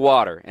little bit of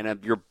water, and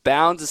you're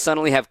bound to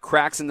suddenly have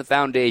cracks in the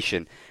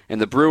foundation.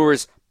 And the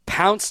Brewers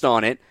pounced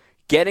on it,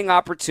 getting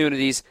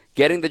opportunities,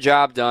 getting the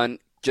job done,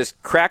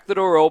 just cracked the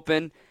door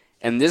open,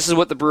 and this is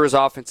what the Brewers'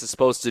 offense is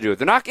supposed to do.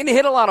 They're not going to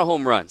hit a lot of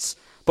home runs,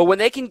 but when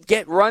they can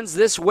get runs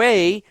this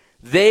way,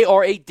 they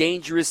are a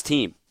dangerous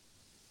team.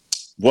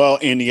 Well,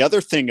 and the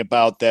other thing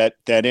about that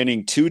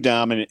inning too,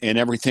 Dom, and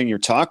everything you're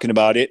talking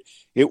about, it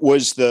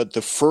was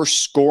the first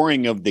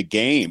scoring of the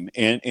game,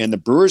 and the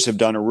Brewers have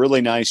done a really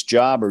nice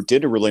job, or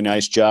did a really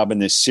nice job in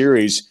this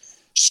series,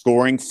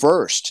 scoring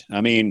first.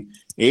 I mean,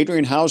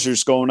 Adrian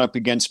Hauser's going up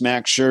against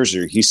Max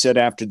Scherzer. He said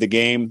after the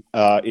game,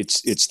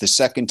 it's the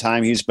second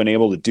time he's been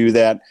able to do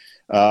that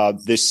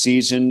this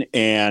season,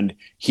 and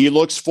he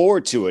looks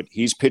forward to it.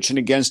 He's pitching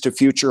against a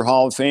future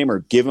Hall of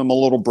Famer. Give him a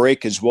little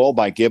break as well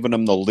by giving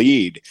him the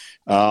lead.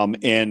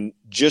 And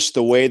just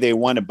the way they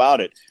went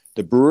about it.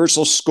 The Brewers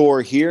will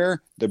score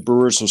here, the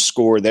Brewers will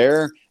score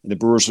there, and the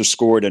Brewers will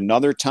score at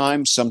another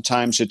time.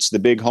 Sometimes it's the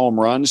big home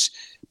runs,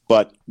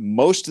 but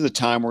most of the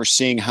time we're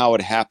seeing how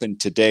it happened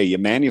today. You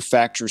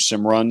manufacture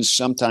some runs,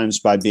 sometimes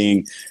by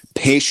being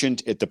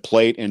patient at the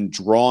plate and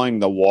drawing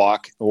the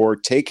walk or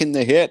taking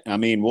the hit. I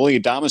mean, Willie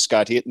Adames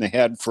got hit in the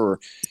head for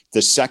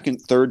the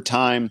second, third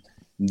time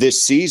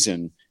this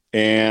season,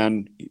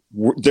 and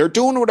they're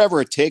doing whatever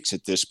it takes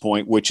at this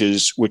point, which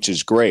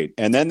is great.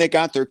 And then they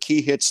got their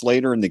key hits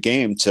later in the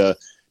game to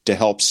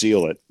help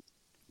seal it.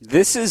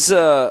 This is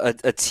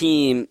a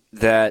team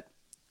that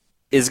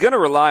is going to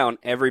rely on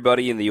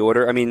everybody in the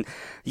order. I mean,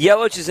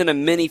 Yelich is in a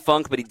mini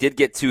funk, but he did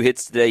get 2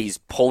 hits today. He's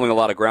pulling a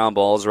lot of ground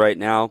balls right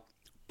now.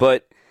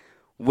 But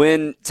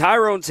when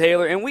Tyrone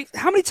Taylor, and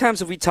how many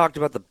times have we talked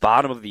about the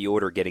bottom of the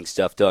order getting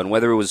stuff done,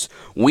 whether it was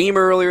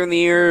Weimer earlier in the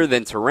year,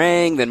 then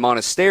Terang, then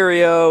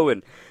Monasterio,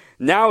 and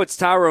now it's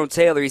Tyrone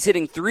Taylor. He's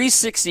hitting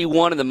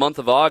 .361 in the month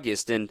of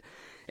August, and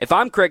if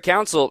I'm Craig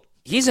Counsell,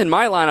 he's in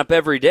my lineup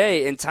every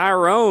day, and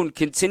Tyrone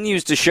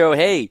continues to show,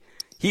 hey,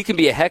 he can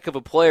be a heck of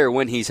a player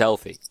when he's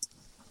healthy.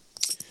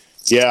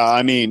 Yeah,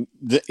 I mean,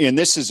 and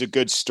this is a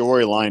good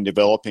storyline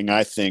developing,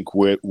 I think,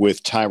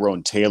 with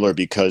Tyrone Taylor,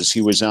 because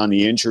he was on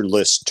the injured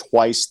list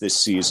twice this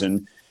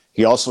season.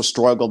 He also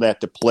struggled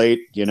at the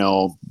plate,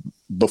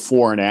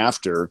 before and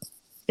after.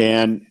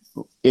 And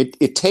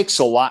it takes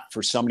a lot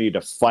for somebody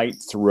to fight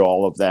through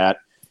all of that,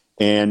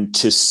 and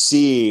to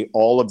see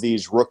all of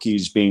these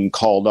rookies being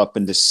called up,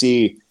 and to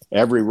see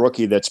every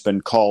rookie that's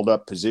been called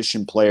up,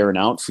 position player and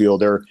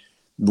outfielder.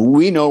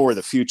 We know where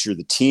the future of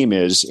the team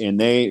is, and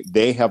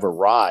they have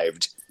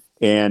arrived.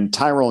 And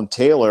Tyrone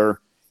Taylor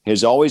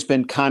has always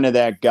been kind of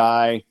that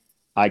guy.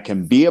 I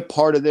can be a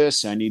part of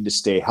this. I need to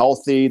stay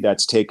healthy.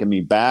 That's taken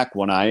me back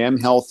when I am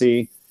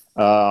healthy.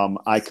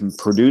 I can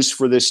produce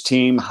for this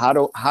team. How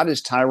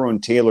does Tyrone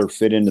Taylor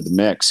fit into the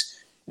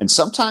mix? And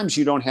sometimes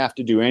you don't have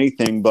to do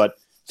anything but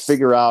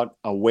figure out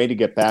a way to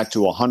get back to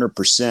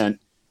 100%,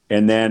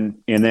 and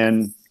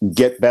then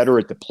get better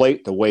at the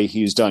plate the way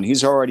he's done.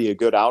 He's already a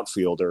good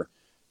outfielder,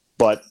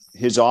 but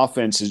his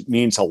offense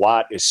means a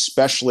lot,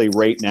 especially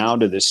right now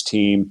to this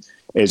team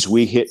as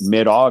we hit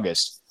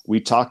mid-August. We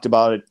talked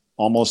about it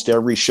almost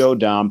every show,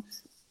 Dom.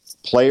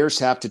 Players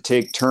have to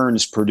take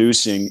turns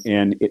producing,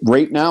 and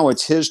right now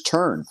it's his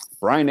turn.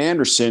 Brian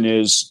Anderson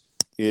is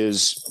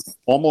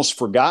almost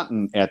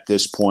forgotten at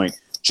this point.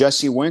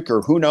 Jesse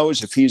Winker, who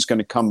knows if he's going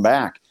to come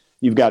back.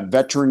 You've got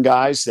veteran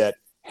guys that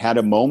had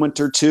a moment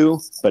or two,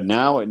 but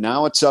now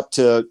it's up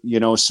to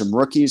some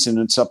rookies, and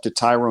it's up to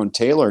Tyrone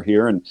Taylor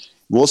here, and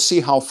we'll see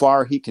how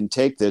far he can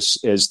take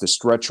this as the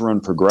stretch run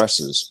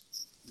progresses.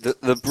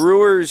 The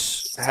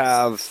Brewers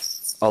have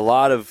a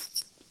lot of,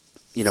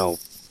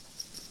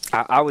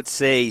 I would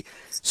say,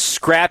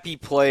 scrappy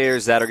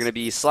players that are going to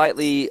be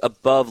slightly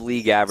above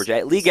league average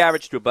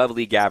to above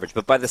league average.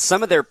 But by the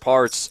sum of their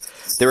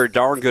parts, they're a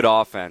darn good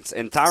offense.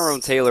 And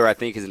Tyrone Taylor, I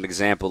think, is an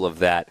example of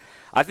that.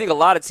 I think a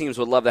lot of teams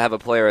would love to have a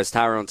player as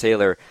Tyrone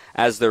Taylor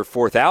as their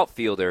fourth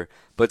outfielder.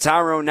 But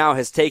Tyrone now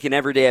has taken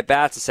everyday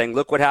at-bats and saying,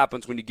 look what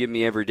happens when you give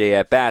me everyday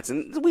at-bats.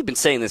 And we've been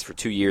saying this for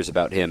 2 years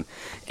about him.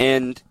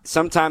 And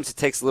sometimes it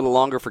takes a little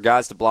longer for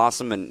guys to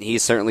blossom, and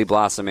he's certainly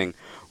blossoming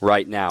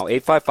right now.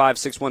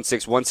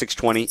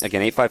 855-616-1620.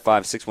 Again,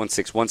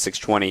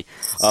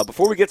 855-616-1620.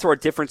 Before we get to our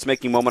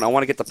difference-making moment, I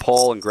want to get to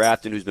Paul in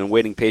Grafton, who's been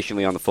waiting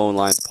patiently on the phone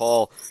line.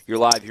 Paul, you're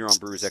live here on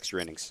Brewers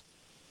Extra Innings.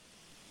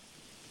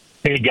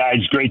 Hey,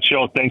 guys. Great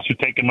show. Thanks for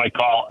taking my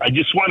call. I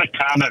just want to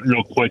comment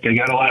real quick. I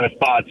got a lot of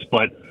thoughts,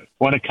 but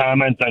want to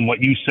comment on what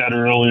you said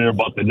earlier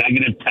about the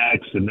negative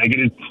text and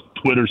negative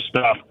Twitter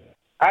stuff.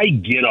 I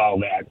get all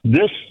that.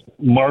 This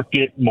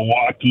market,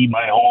 Milwaukee,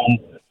 my home,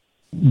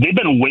 they've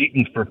been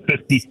waiting for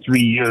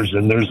 53 years,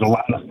 and there's a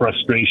lot of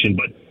frustration.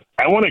 But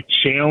I want to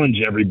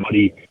challenge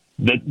everybody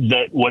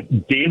that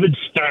what David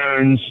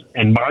Stearns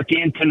and Mark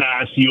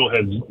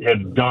Antanasio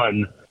have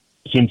done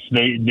since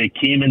they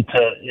came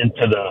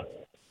into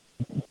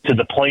to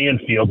the playing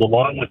field,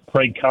 along with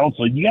Craig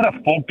Counsell, you got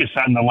to focus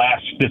on the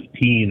last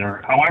 15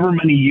 or however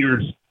many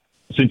years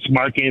since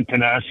Mark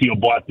Antanasio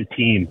bought the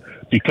team,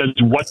 because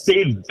what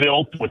they've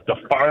built with the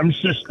farm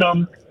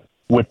system,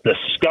 with the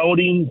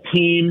scouting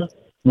team,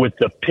 with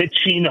the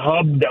pitching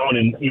hub down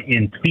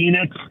in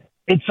Phoenix,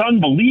 it's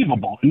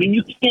unbelievable. I mean,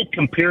 you can't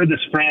compare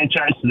this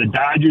franchise to the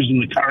Dodgers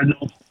and the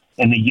Cardinals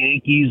and the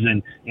Yankees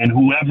and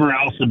whoever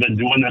else have been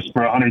doing this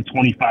for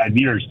 125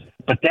 years.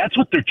 But that's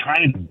what they're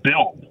trying to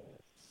build.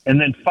 And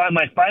then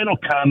my final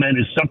comment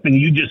is something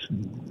you just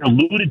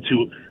alluded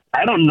to.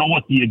 I don't know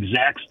what the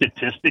exact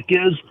statistic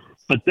is,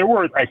 but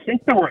I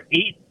think there were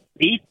eight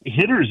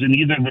hitters in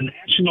either the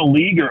National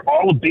League or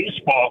all of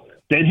baseball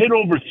that hit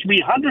over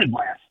 300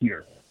 last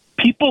year.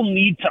 People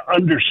need to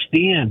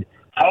understand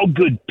how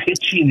good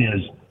pitching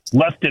is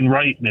left and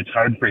right, and it's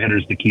hard for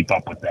hitters to keep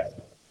up with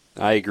that.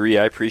 I agree.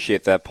 I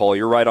appreciate that, Paul.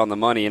 You're right on the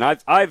money. And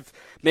I've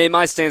made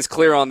my stance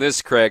clear on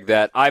this, Craig,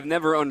 that I've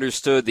never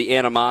understood the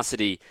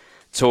animosity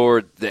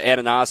toward the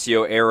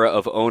Antanasio era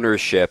of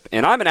ownership.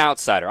 And I'm an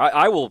outsider.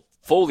 I will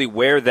fully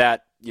wear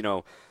that,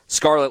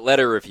 scarlet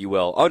letter, if you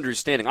will,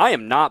 understanding I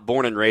am not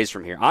born and raised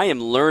from here. I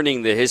am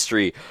learning the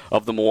history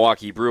of the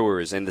Milwaukee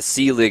Brewers and the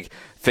Selig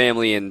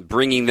family and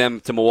bringing them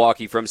to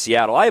Milwaukee from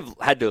Seattle. I've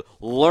had to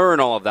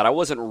learn all of that. I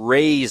wasn't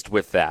raised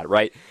with that,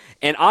 right?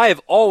 And I have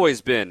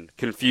always been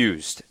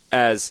confused,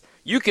 as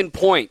you can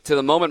point to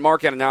the moment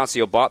Mark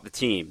Antanasio bought the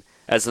team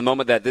as the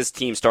moment that this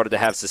team started to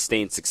have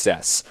sustained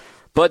success.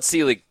 Bud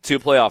Selig, 2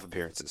 playoff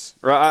appearances.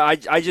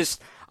 Right?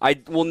 I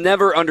will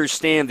never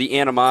understand the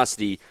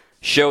animosity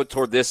showed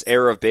toward this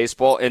era of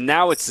baseball, and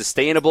now it's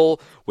sustainable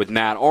with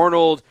Matt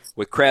Arnold,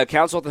 with Craig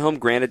Counsell at the helm.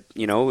 Granted,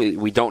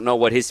 we don't know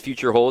what his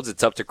future holds.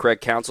 It's up to Craig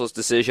Counsell's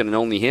decision and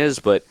only his,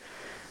 but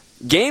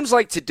games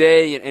like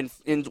today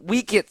and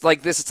weekends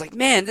like this, it's like,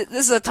 man, this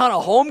is a ton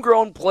of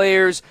homegrown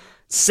players,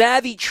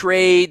 savvy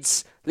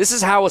trades. This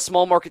is how a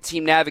small market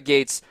team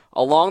navigates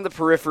along the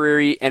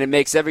periphery, and it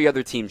makes every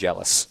other team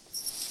jealous.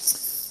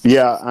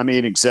 Yeah, I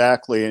mean,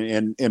 exactly.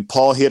 And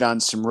Paul hit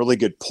on some really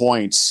good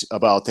points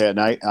about that.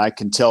 And I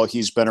can tell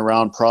he's been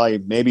around probably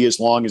maybe as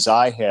long as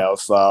I have,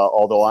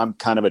 although I'm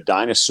kind of a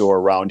dinosaur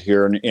around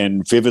here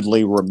and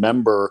vividly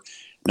remember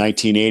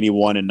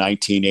 1981 and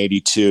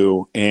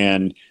 1982.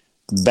 And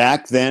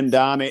back then,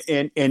 Dom,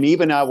 and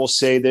even I will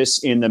say this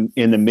in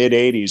the mid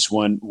 80s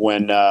when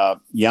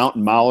Yount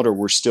and Molitor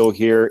were still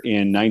here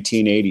in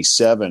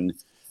 1987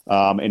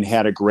 and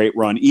had a great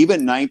run.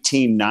 Even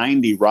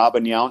 1990,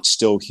 Robin Yount's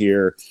still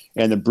here,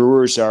 and the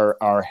Brewers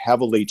are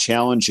heavily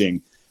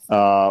challenging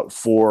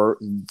for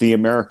the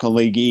American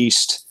League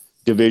East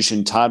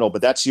division title.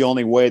 But that's the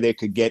only way they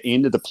could get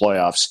into the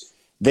playoffs.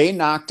 They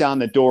knocked on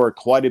the door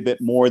quite a bit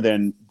more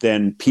than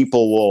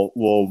people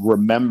will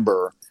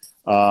remember.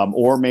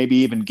 Or maybe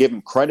even give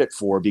them credit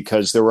for,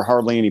 because there were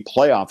hardly any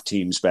playoff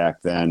teams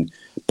back then.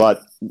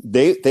 But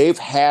they've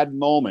had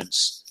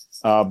moments,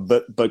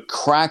 but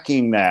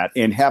cracking that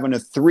and having a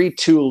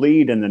 3-2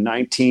 lead in the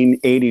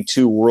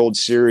 1982 World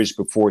Series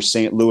before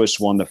St. Louis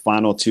won the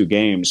final 2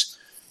 games,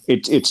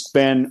 it's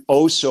been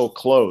oh so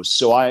close.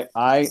 So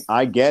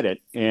I get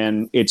it,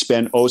 and it's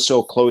been oh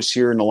so close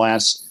here in the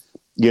last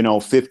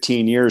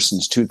 15 years,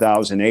 since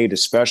 2008,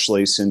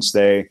 especially since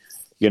they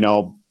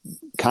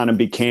kind of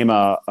became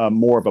a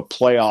more of a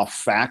playoff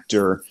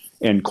factor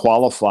and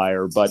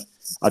qualifier. But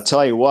I'll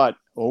tell you what,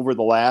 over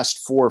the last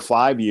 4 or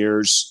 5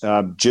 years,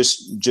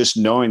 just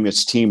knowing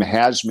this team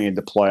has made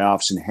the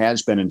playoffs and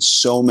has been in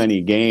so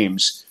many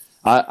games,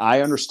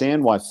 I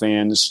understand why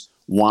fans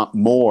want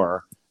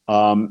more.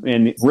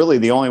 And really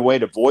the only way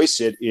to voice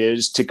it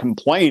is to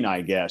complain,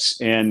 I guess.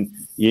 And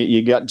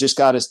you got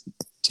to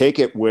take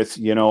it with,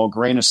 a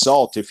grain of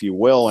salt, if you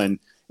will, and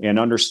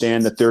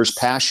understand that there's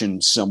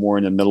passion somewhere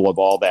in the middle of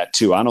all that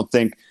too. I don't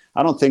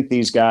think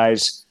these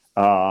guys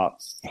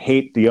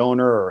hate the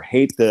owner or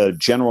hate the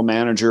general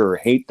manager or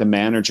hate the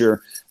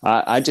manager.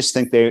 I just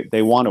think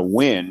they want to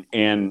win.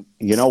 And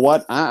you know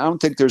what? I don't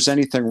think there's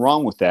anything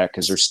wrong with that,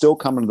 because they're still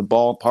coming to the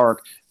ballpark.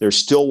 They're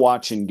still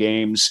watching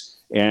games,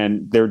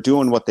 and they're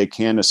doing what they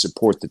can to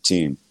support the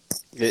team.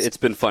 It's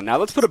been fun. Now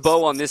let's put a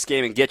bow on this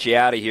game and get you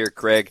out of here,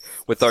 Craig,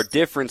 with our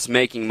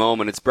difference-making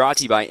moment. It's brought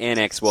to you by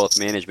Annex Wealth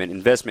Management,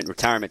 investment,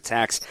 retirement,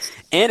 tax,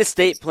 and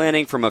estate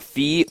planning from a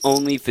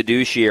fee-only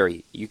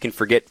fiduciary. You can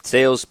forget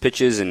sales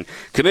pitches and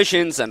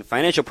commissions on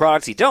financial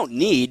products you don't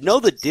need.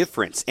 Know the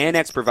difference.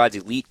 Annex provides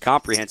elite,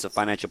 comprehensive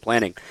financial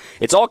planning.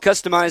 It's all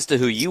customized to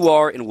who you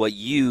are and what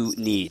you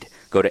need.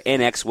 Go to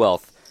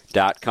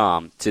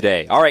annexwealth.com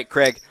today. All right,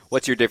 Craig,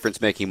 what's your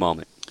difference-making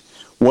moment?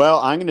 Well,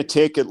 I'm going to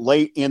take it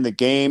late in the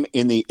game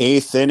in the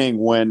 8th inning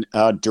when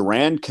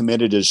Duran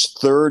committed his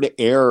 3rd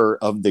error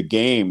of the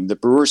game. The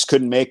Brewers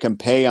couldn't make him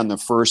pay on the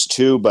first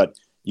 2, but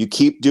you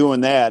keep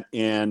doing that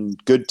and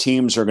good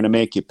teams are going to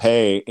make you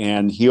pay.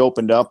 And he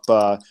opened up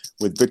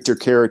with Victor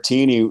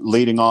Caratini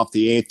leading off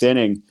the 8th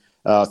inning,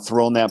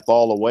 throwing that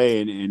ball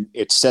away. And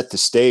it set the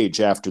stage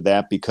after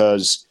that,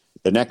 because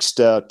the next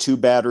 2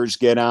 batters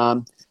get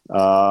on.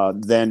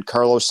 Then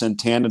Carlos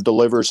Santana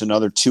delivers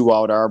another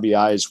 2-out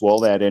RBI as well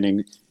that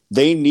inning.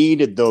 they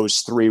needed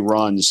those 3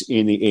 runs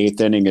in the 8th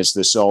inning as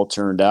this all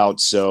turned out.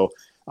 So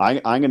I'm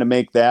going to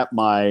make that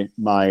my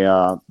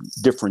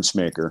difference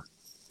maker.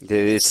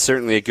 It's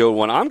certainly a good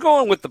one. I'm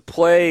going with the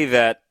play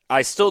that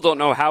I still don't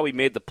know how he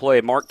made the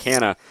play. Mark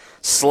Canha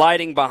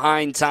sliding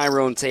behind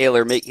Tyrone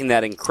Taylor, making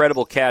that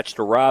incredible catch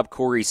to rob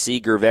Corey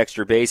Seager of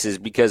extra bases,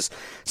 because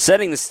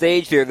setting the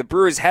stage there, the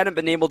Brewers hadn't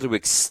been able to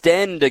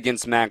extend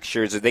against Max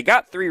Scherzer. They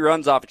got 3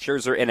 runs off of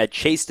Scherzer and had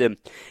chased him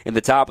in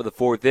the top of the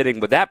 4th inning,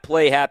 but that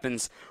play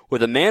happens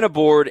with a man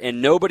aboard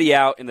and nobody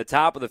out in the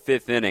top of the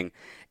 5th inning.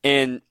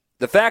 And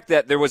the fact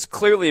that there was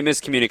clearly a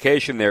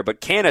miscommunication there, but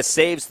Canha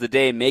saves the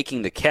day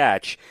making the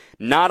catch,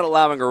 not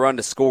allowing a run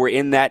to score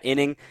in that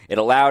inning.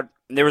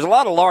 There was a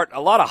lot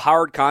of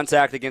hard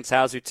contact against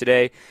Houser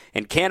today,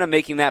 and Canha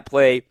making that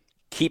play,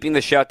 keeping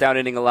the shutdown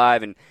inning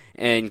alive,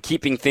 and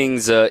keeping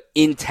things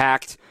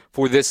intact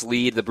for this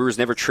lead. The Brewers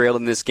never trailed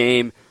in this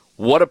game.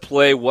 What a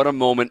play, what a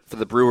moment for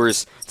the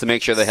Brewers to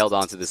make sure they held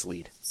on to this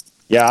lead.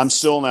 Yeah, I'm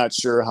still not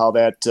sure how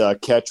that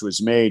catch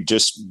was made.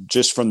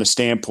 Just from the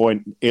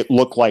standpoint, it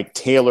looked like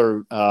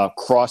Taylor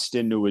crossed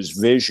into his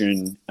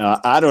vision.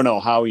 I don't know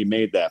how he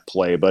made that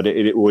play, but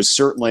it was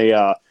certainly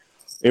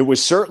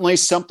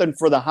something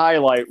for the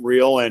highlight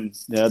reel. And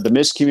the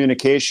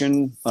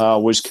miscommunication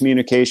was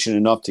communication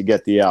enough to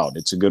get the out.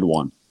 It's a good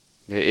one.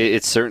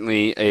 It's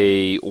certainly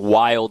a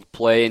wild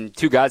play, and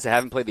 2 guys that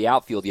haven't played the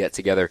outfield yet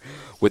together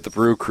with the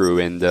Brew Crew,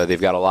 and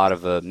they've got a lot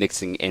of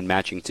mixing and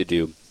matching to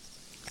do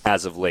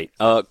as of late.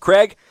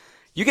 Craig,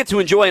 you get to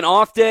enjoy an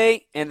off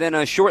day and then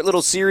a short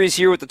little series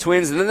here with the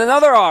Twins and then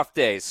another off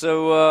day.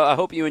 So I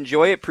hope you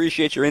enjoy it.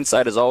 Appreciate your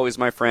insight as always,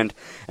 my friend,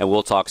 and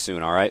we'll talk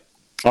soon, all right?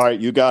 All right,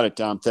 you got it,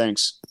 Tom.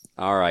 Thanks.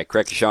 All right,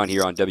 Craig Kashan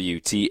here on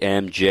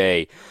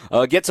WTMJ.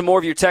 Get some more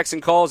of your texts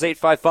and calls,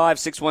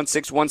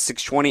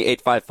 855-616-1620,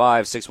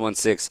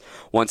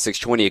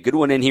 855-616-1620. A good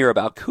one in here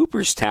about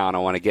Cooperstown I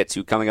want to get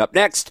to coming up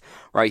next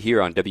right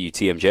here on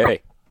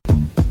WTMJ.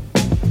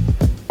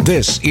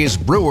 This is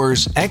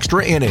Brewers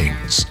Extra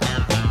Innings.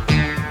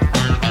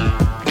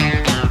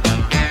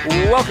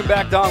 Welcome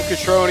back. Dominic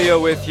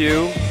Cotroneo with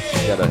you.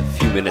 Got a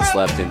few minutes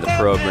left in the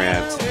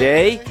program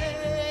today.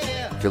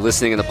 If you're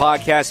listening in the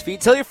podcast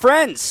feed, tell your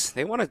friends.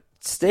 They want to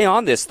stay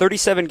on this.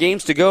 37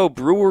 games to go.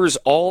 Brewers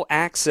All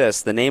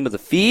Access, the name of the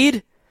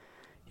feed.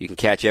 You can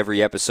catch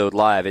every episode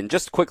live. And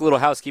just a quick little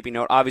housekeeping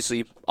note.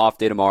 Obviously, off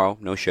day tomorrow.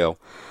 No show.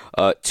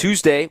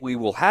 Tuesday, we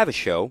will have a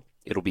show.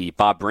 It'll be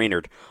Bob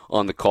Brainerd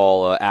on the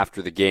call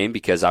after the game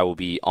because I will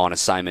be on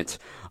assignment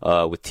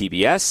with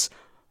TBS.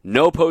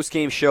 No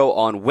post-game show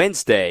on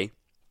Wednesday,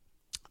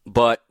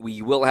 but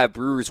we will have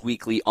Brewers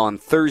Weekly on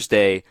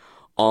Thursday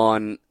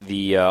on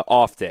the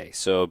off day.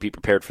 So be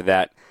prepared for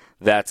that.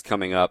 That's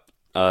coming up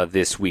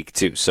this week,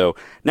 too. So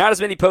not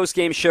as many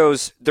post-game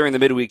shows during the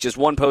midweek, just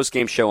one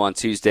post-game show on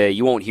Tuesday.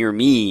 You won't hear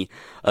me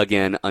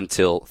again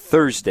until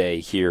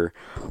Thursday here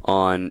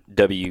on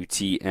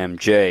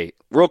WTMJ.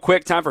 Real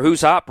quick, time for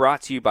Who's Hot,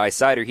 brought to you by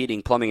Cider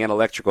Heating, Plumbing, and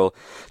Electrical.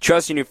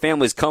 Trusting your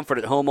family's comfort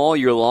at home all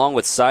year long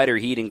with Cider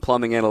Heating,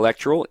 Plumbing, and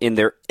Electrical. In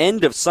their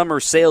end-of-summer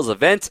sales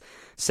event,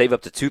 save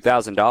up to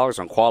 $2,000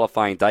 on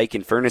qualifying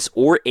Daikin furnace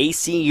or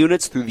AC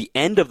units through the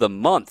end of the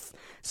month.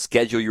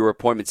 Schedule your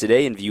appointment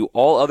today and view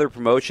all other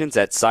promotions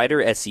at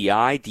cider.com.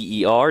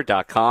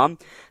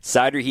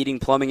 Cider Heating,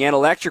 Plumbing, and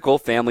Electrical,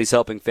 families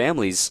helping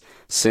families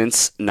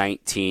since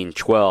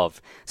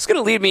 1912. It's going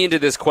to lead me into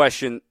this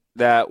question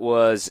that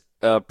was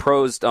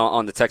prosed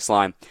on the text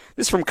line.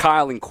 This is from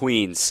Kyle in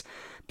Queens.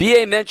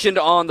 BA mentioned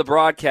on the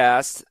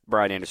broadcast,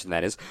 Brian Anderson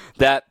that is,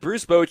 that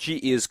Bruce Bochy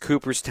is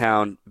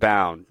Cooperstown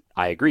bound.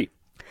 I agree.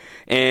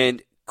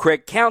 And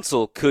Craig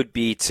Counsell could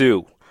be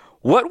too.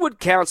 What would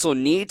Counsell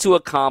need to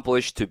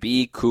accomplish to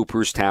be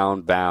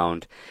Cooperstown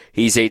bound?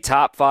 He's a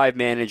top 5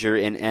 manager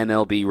in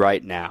MLB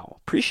right now.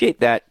 Appreciate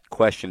that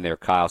question there,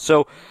 Kyle.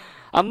 So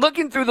I'm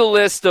looking through the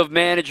list of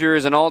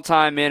managers and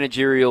all-time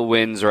managerial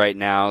wins right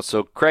now.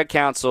 So Craig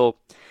Counsell,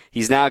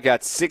 he's now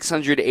got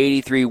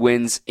 683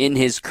 wins in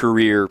his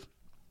career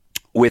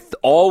with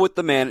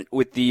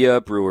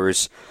the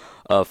Brewers.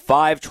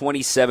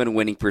 527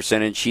 winning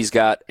percentage. He's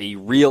got a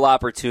real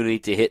opportunity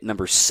to hit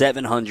number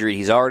 700.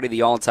 He's already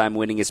the all-time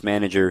winningest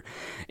manager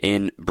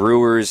in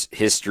Brewers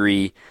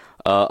history.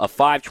 A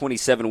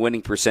 527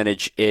 winning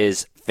percentage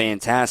is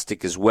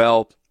fantastic as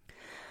well.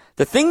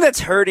 The thing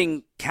that's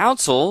hurting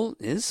Counsell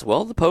is,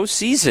 well, the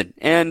postseason.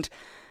 And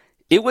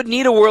it would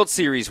need a World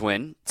Series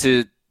win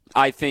to,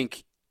 I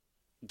think,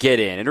 get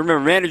in. And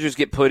remember, managers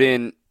get put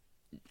in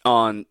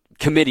on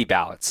committee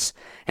ballots.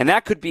 And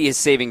that could be his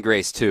saving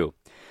grace, too.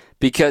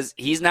 Because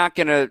he's not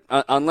going to,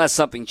 unless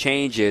something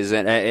changes,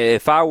 and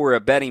if I were a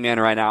betting man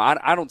right now,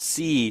 I don't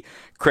see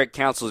Craig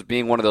Counsell as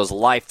being one of those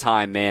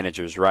lifetime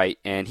managers, right?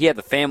 And he had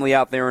the family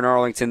out there in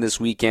Arlington this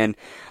weekend.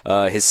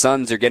 His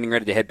sons are getting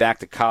ready to head back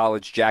to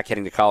college. Jack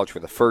heading to college for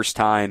the first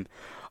time.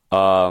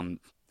 I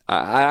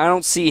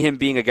don't see him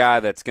being a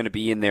guy that's going to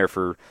be in there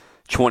for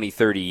 20,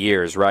 30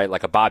 years, right?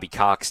 Like a Bobby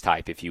Cox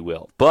type, if you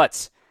will.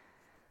 But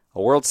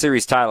A World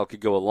Series title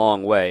could go a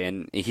long way,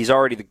 and he's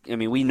already,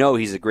 we know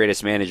he's the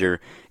greatest manager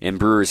in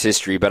Brewers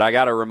history, but I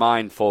got to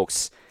remind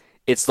folks,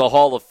 it's the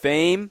Hall of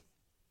Fame,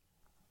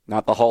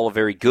 not the Hall of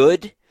Very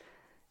Good.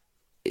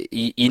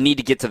 You need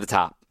to get to the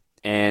top,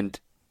 and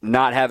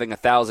not having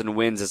 1,000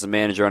 wins as a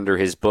manager under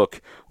his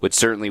book would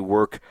certainly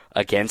work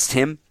against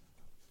him.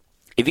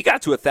 If he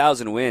got to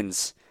 1,000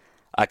 wins,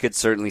 I could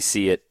certainly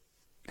see it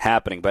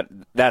happening, but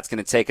that's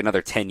going to take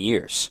another 10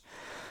 years.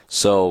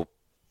 So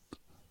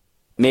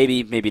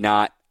maybe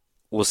not.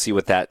 We'll see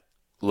what that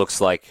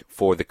looks like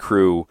for the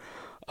crew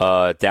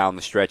down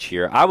the stretch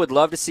here. I would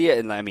love to see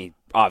it, and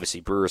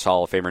obviously Brewers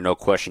Hall of Famer, no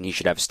question. He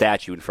should have a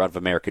statue in front of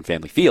American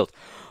Family Field.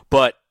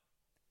 But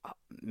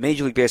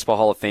Major League Baseball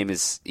Hall of Fame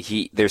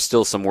there's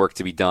still some work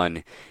to be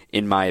done,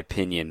 in my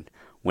opinion,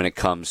 when it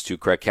comes to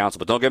Craig Counsell.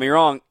 But don't get me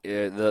wrong,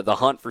 the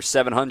hunt for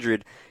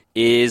 700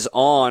 is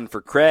on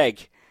for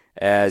Craig,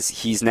 as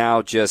he's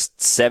now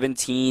just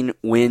 17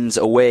 wins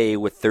away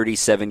with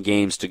 37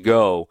 games to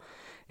go,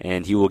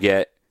 and he will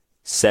get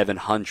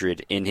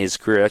 700 in his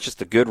career. That's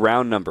just a good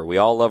round number. We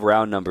all love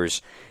round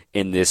numbers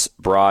in this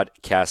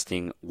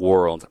broadcasting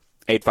world.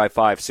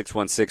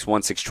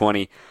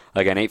 855-616-1620.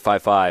 Again,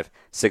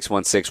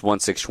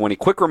 855-616-1620.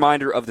 Quick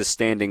reminder of the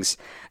standings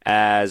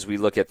as we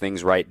look at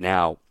things right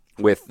now.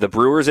 With the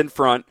Brewers in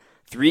front,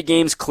 3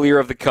 games clear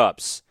of the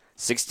Cubs.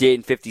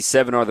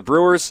 68-57 are the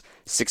Brewers,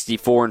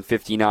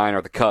 64-59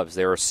 are the Cubs.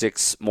 There are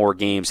 6 more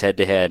games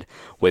head-to-head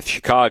with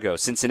Chicago.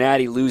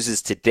 Cincinnati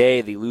loses today.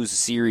 They lose a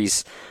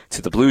series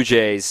to the Blue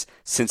Jays.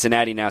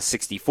 Cincinnati now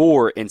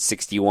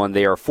 64-61.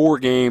 They are 4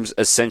 games,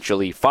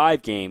 essentially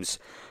 5 games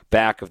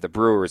back of the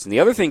Brewers. And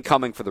the other thing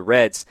coming for the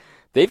Reds,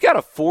 they've got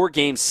a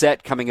 4-game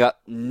set coming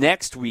up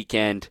next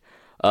weekend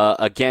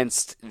in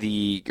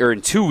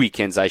 2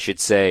 weekends, I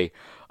should say,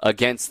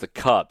 against the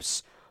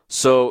Cubs.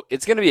 So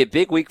it's going to be a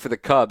big week for the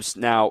Cubs.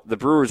 Now, the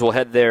Brewers will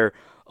head there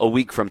a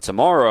week from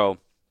tomorrow.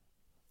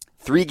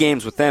 3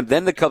 games with them.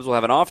 Then the Cubs will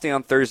have an off day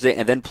on Thursday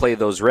and then play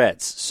those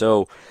Reds.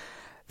 So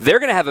they're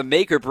going to have a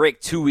make-or-break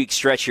 2-week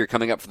stretch here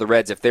coming up for the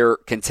Reds. If they're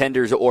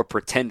contenders or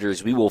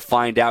pretenders, we will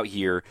find out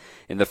here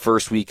in the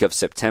first week of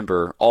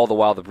September. All the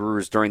while, the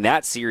Brewers, during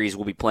that series,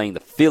 will be playing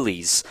the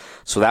Phillies.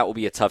 So that will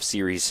be a tough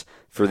series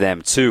for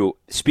them, too.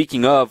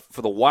 Speaking of,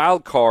 for the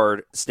wild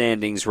card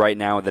standings right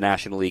now in the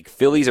National League,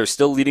 Phillies are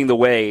still leading the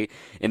way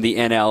in the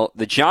NL.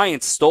 The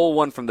Giants stole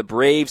one from the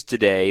Braves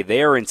today.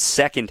 They are in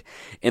second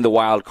in the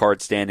wild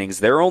card standings.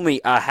 They're only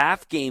a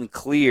half game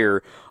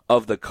clear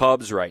of the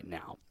Cubs right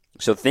now.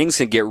 So things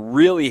can get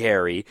really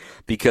hairy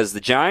because the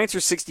Giants are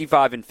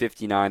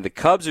 65-59. The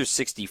Cubs are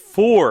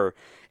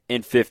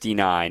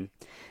 64-59.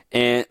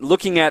 And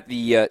looking at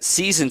the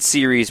season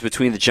series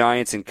between the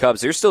Giants and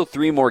Cubs, there's still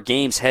 3 more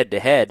games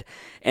head-to-head,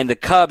 and the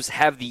Cubs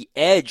have the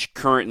edge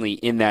currently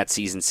in that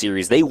season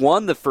series. They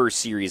won the first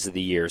series of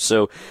the year,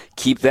 so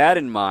keep that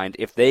in mind.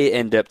 If they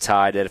end up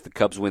tied, that if the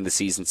Cubs win the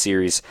season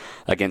series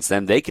against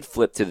them, they could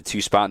flip to the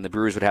 2 spot, and the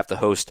Brewers would have to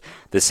host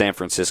the San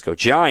Francisco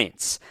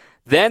Giants.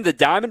 Then the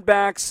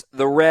Diamondbacks,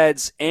 the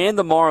Reds, and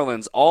the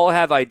Marlins all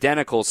have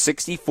identical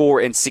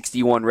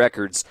 64-61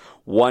 records,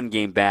 1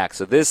 game back.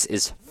 So this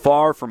is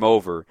far from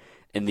over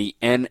in the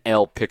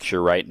NL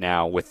picture right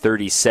now with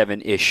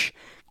 37-ish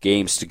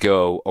games to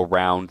go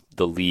around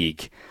the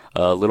league.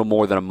 A little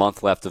more than a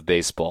month left of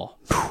baseball.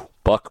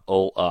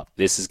 Buckle up.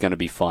 This is going to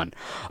be fun.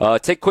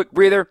 Take a quick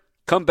breather.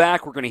 Come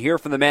back. We're going to hear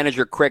from the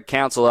manager, Craig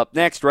Counsell, up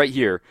next right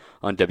here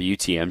on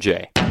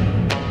WTMJ.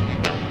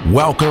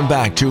 Welcome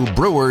back to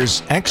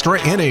Brewers Extra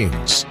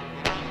Innings.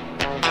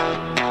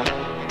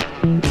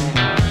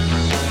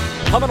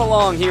 Coming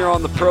along here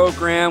on the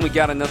program, we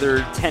got another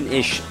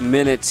 10-ish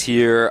minutes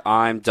here.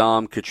 I'm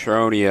Dom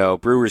Cotroneo.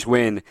 Brewers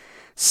win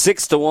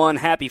 6-1.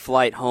 Happy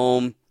flight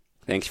home.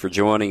 Thanks for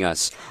joining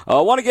us. I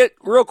want to get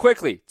real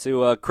quickly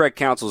to Craig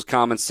Counsell's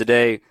comments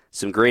today.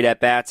 Some great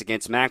at-bats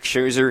against Max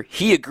Scherzer.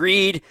 He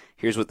agreed.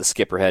 Here's what the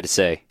skipper had to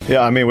say.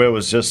 Yeah, it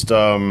was just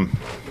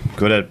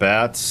good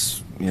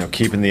at-bats.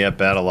 Keeping the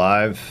at-bat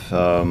alive,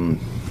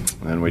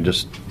 and we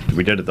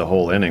did it the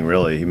whole inning.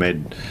 Really, he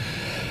made.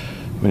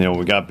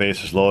 We got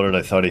bases loaded.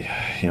 I thought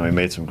he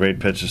made some great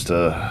pitches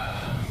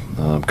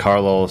to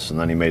Carlos, and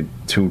then he made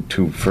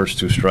first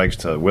two strikes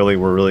to Willie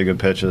were really good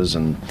pitches,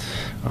 and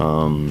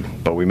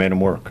but we made him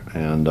work,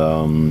 and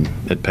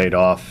it paid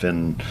off.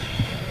 And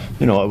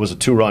it was a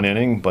 2-run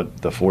inning,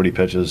 but the 40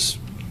 pitches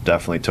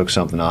definitely took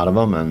something out of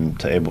him,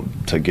 and able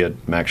to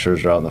get Max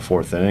Scherzer out in the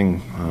 4th inning,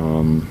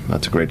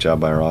 that's a great job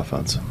by our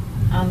offense.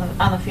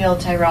 On the field,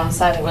 Tyrone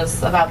said it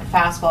was about the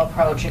fastball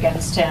approach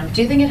against him.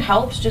 Do you think it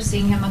helps just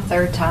seeing him a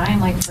 3rd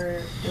time? Does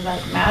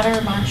that matter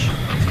much?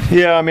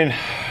 Yeah,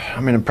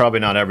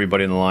 probably not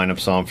everybody in the lineup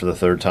saw him for the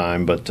 3rd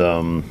time, but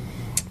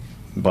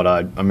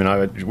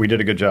we did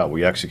a good job.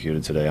 We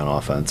executed today on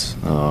offense,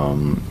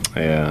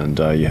 and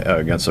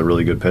against a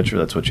really good pitcher,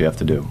 that's what you have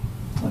to do.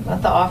 What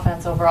about the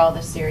offense overall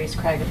this series,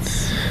 Craig?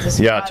 It's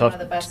tough, one of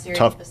the best series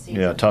of the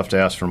season. Yeah, tough to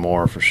ask for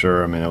more, for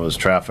sure. It was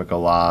traffic a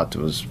lot. It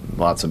was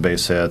lots of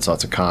base hits,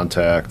 lots of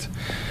contact.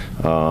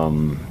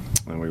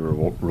 we were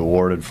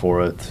rewarded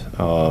for it.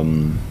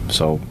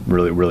 So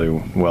really,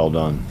 really well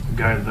done. The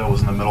guy that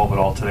was in the middle of it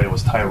all today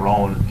was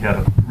Tyrone. He had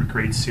a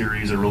great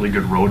series, a really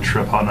good road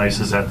trip. How nice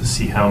is that to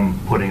see him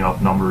putting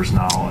up numbers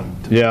now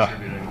and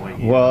contributing the way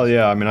he is?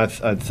 I mean, I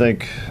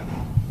think,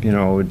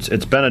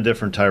 it's been a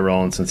different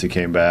Tyrone since he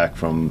came back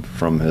from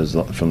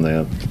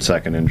the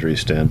second injury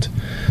stint,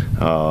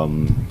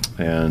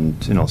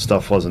 and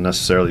stuff wasn't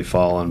necessarily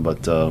falling,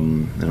 but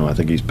I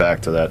think he's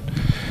back to that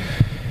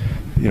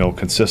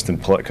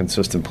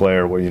consistent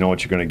player where you know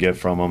what you're going to get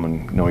from him,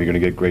 and you're going to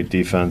get great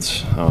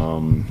defense.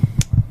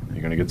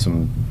 You're going to get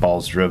some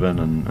balls driven,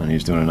 and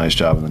he's doing a nice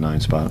job in the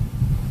 9 spot.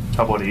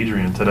 How about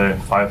Adrian today?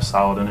 5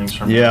 solid innings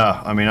from him.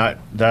 Yeah, I mean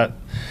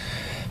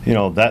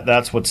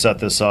that's what set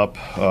this up.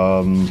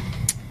 Lots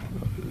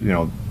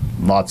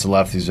of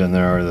lefties in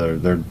there.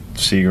 They're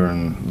Seager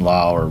and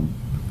Lau are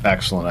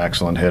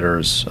excellent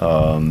hitters.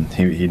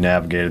 He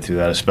navigated through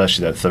that,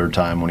 especially that third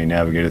time when he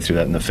navigated through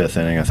that in the 5th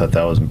inning. I thought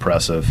that was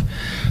impressive.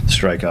 The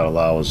strikeout of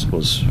Lau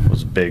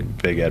was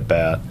big at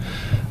bat.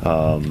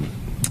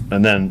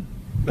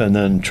 And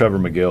then Trevor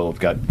McGill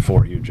got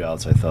 4 huge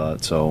outs, I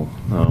thought. So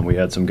we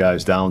had some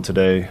guys down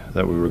today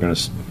that we were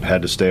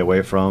had to stay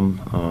away from.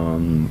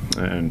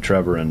 And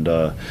Trevor and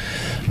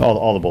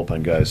all the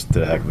bullpen guys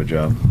did a heck of a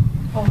job.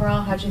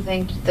 Overall, how do you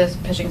think this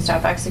pitching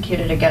staff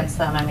executed against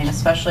them? I mean,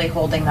 especially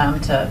holding them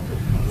to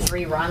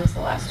 3 runs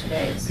the last 2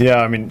 days. Yeah,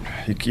 I mean,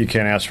 you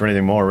can't ask for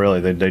anything more, really.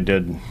 They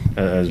did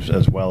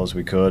as well as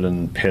we could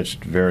and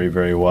pitched very,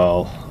 very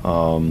well.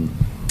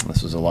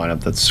 This is a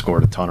lineup that's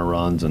scored a ton of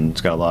runs, and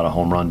it's got a lot of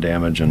home run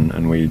damage,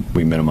 and we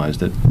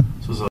minimized it.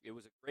 It was a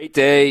great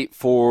day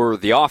for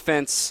the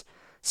offense.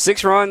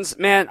 6 runs,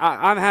 man,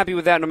 I'm happy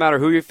with that no matter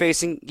who you're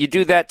facing. You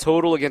do that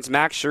total against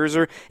Max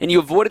Scherzer, and you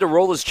avoided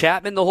Aroldis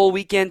Chapman the whole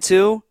weekend,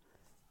 too.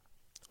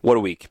 What a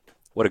week.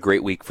 What a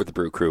great week for the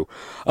Brew Crew.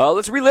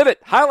 Let's relive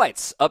it.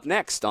 Highlights up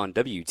next on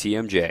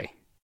WTMJ.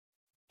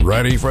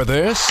 Ready for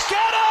this?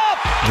 Get up!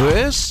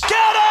 This?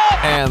 Get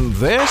up! And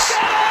this?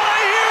 Get out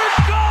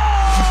of here!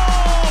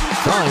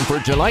 Go! Time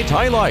for tonight's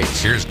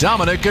highlights. Here's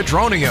Dominic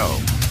Cotroneo.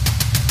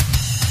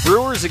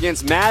 Brewers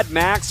against Mad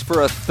Max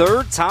for a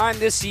 3rd time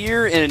this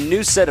year in a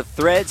new set of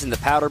threads in the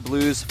Powder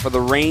Blues for the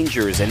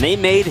Rangers, and they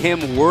made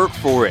him work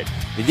for it.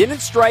 He didn't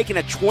strike in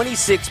a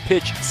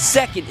 26-pitch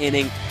 2nd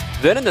inning.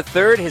 Then in the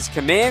 3rd, his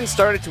command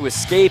started to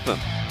escape him,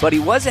 but he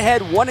was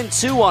ahead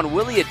 1-2 on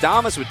Willie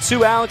Adames with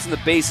 2 outs and the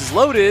bases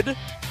loaded. And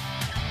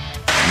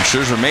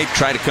Scherzer may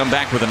try to come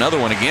back with another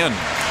one again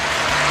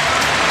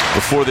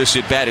before this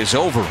at-bat is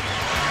over.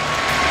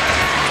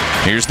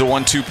 Here's the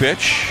 1-2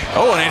 pitch.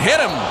 Oh, and it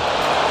hit him.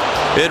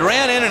 It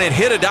ran in and it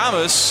hit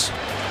Adames.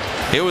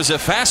 It was a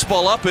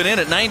fastball up and in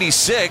at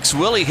 96.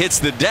 Willie hits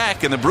the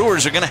deck, and the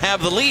Brewers are going to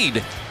have the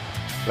lead.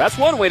 That's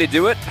one way to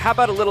do it. How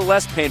about a little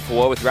less painful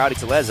one with Rowdy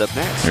Tellez up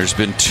next? There's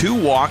been 2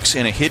 walks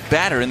and a hit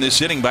batter in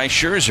this inning by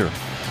Scherzer.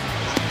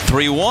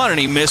 3-1, and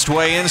he missed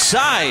way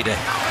inside.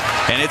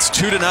 And it's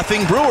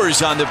 2-0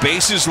 Brewers on the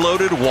bases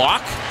loaded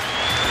walk,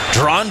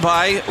 drawn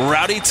by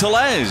Rowdy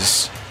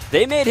Tellez.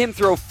 They made him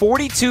throw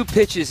 42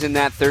 pitches in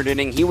that 3rd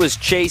inning. He was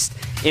chased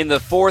in the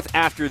 4th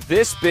after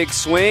this big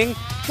swing,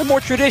 the more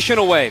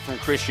traditional way from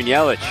Christian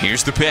Yelich.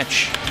 Here's the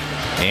pitch.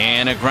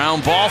 And a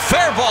ground ball,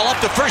 fair ball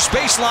up the first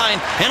baseline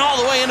and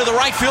all the way into the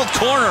right field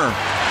corner.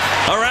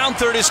 Around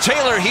 3rd is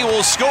Taylor. He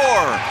will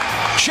score.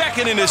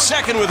 Checking into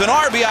 2nd with an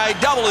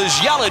RBI double is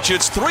Yelich.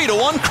 It's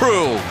 3-1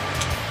 Crew.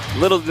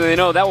 Little do they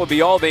know that would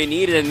be all they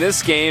needed in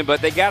this game, but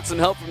they got some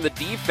help from the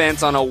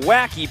defense on a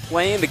wacky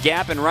play in the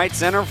gap in right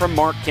center from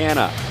Mark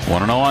Canha.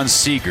 1-0 on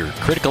Seager.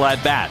 Critical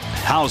at bat.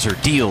 Hauser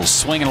deals,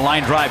 swinging a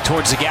line drive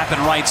towards the gap in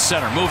right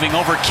center. Moving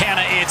over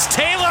Canha. It's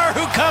Taylor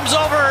who comes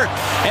over,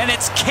 and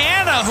it's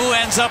Canha who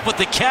ends up with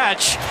the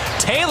catch.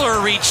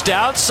 Taylor reached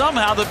out.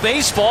 Somehow the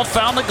baseball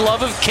found the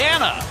glove of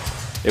Canha.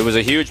 It was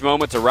a huge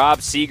moment to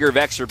rob Seager of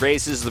extra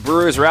bases. The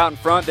Brewers were out in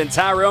front. Then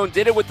Tyrone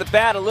did it with the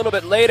bat a little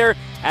bit later,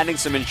 adding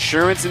some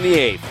insurance in the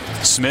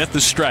 8th. Smith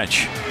the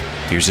stretch.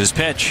 Here's his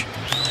pitch.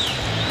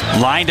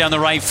 Line down the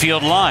right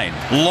field line.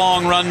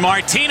 Long run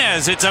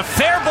Martinez. It's a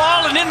fair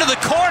ball and into the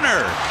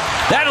corner.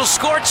 That'll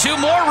score 2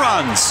 more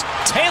runs.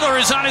 Taylor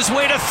is on his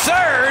way to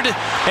 3rd,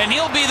 and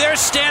he'll be there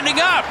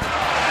standing up.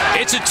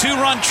 It's a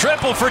 2-run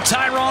triple for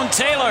Tyrone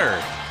Taylor.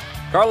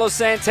 Carlos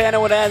Santana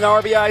would add an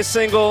RBI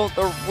single.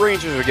 The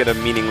Rangers would get a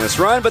meaningless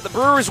run, but the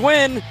Brewers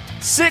win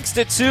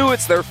 6-2.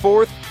 It's their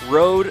 4th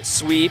road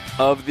sweep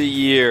of the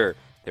year.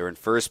 They're in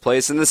first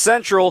place in the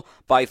Central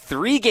by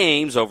 3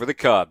 games over the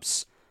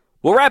Cubs.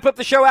 We'll wrap up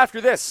the show after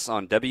this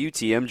on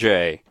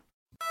WTMJ.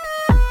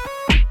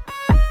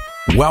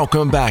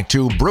 Welcome back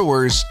to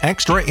Brewers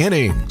Extra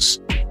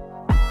Innings.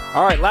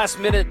 All right, last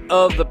minute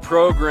of the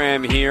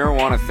program here. I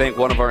want to thank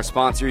one of our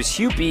sponsors,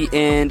 Hupy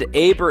and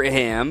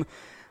Abraham.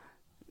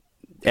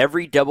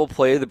 Every double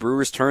play of the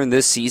Brewers' turn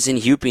this season,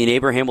 Hupy and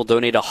Abraham will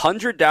donate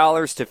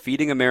 $100 to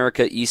Feeding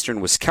America Eastern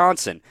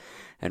Wisconsin.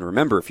 And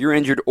remember, if you're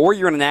injured or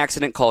you're in an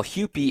accident, call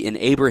Hupy and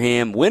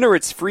Abraham. Winner,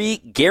 it's free,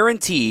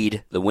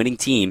 guaranteed. The winning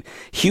team,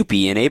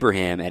 Hupy and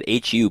Abraham at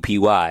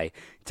HUPY.com.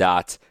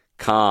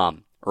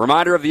 A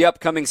reminder of the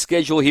upcoming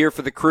schedule here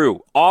for the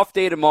crew. Off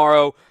day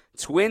tomorrow,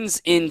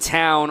 Twins in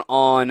town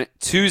on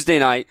Tuesday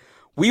night.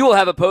 We will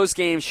have a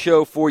post-game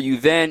show for you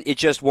then. It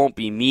just won't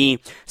be me.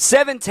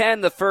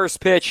 7:10, the first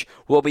pitch.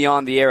 We'll be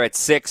on the air at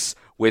 6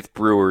 with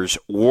Brewers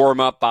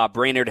warm-up. Bob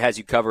Brainerd has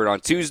you covered on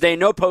Tuesday.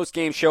 No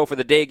post-game show for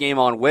the day game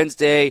on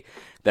Wednesday.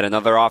 Then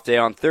another off day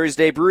on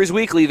Thursday. Brewers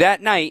Weekly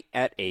that night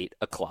at 8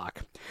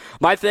 o'clock.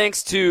 My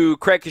thanks to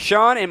Craig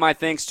Kashan and my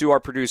thanks to our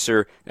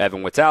producer,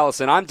 Evan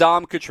Wittallison. I'm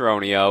Dom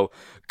Cotroneo.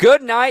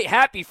 Good night.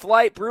 Happy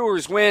flight.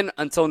 Brewers win.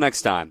 Until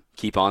next time,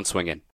 keep on swinging.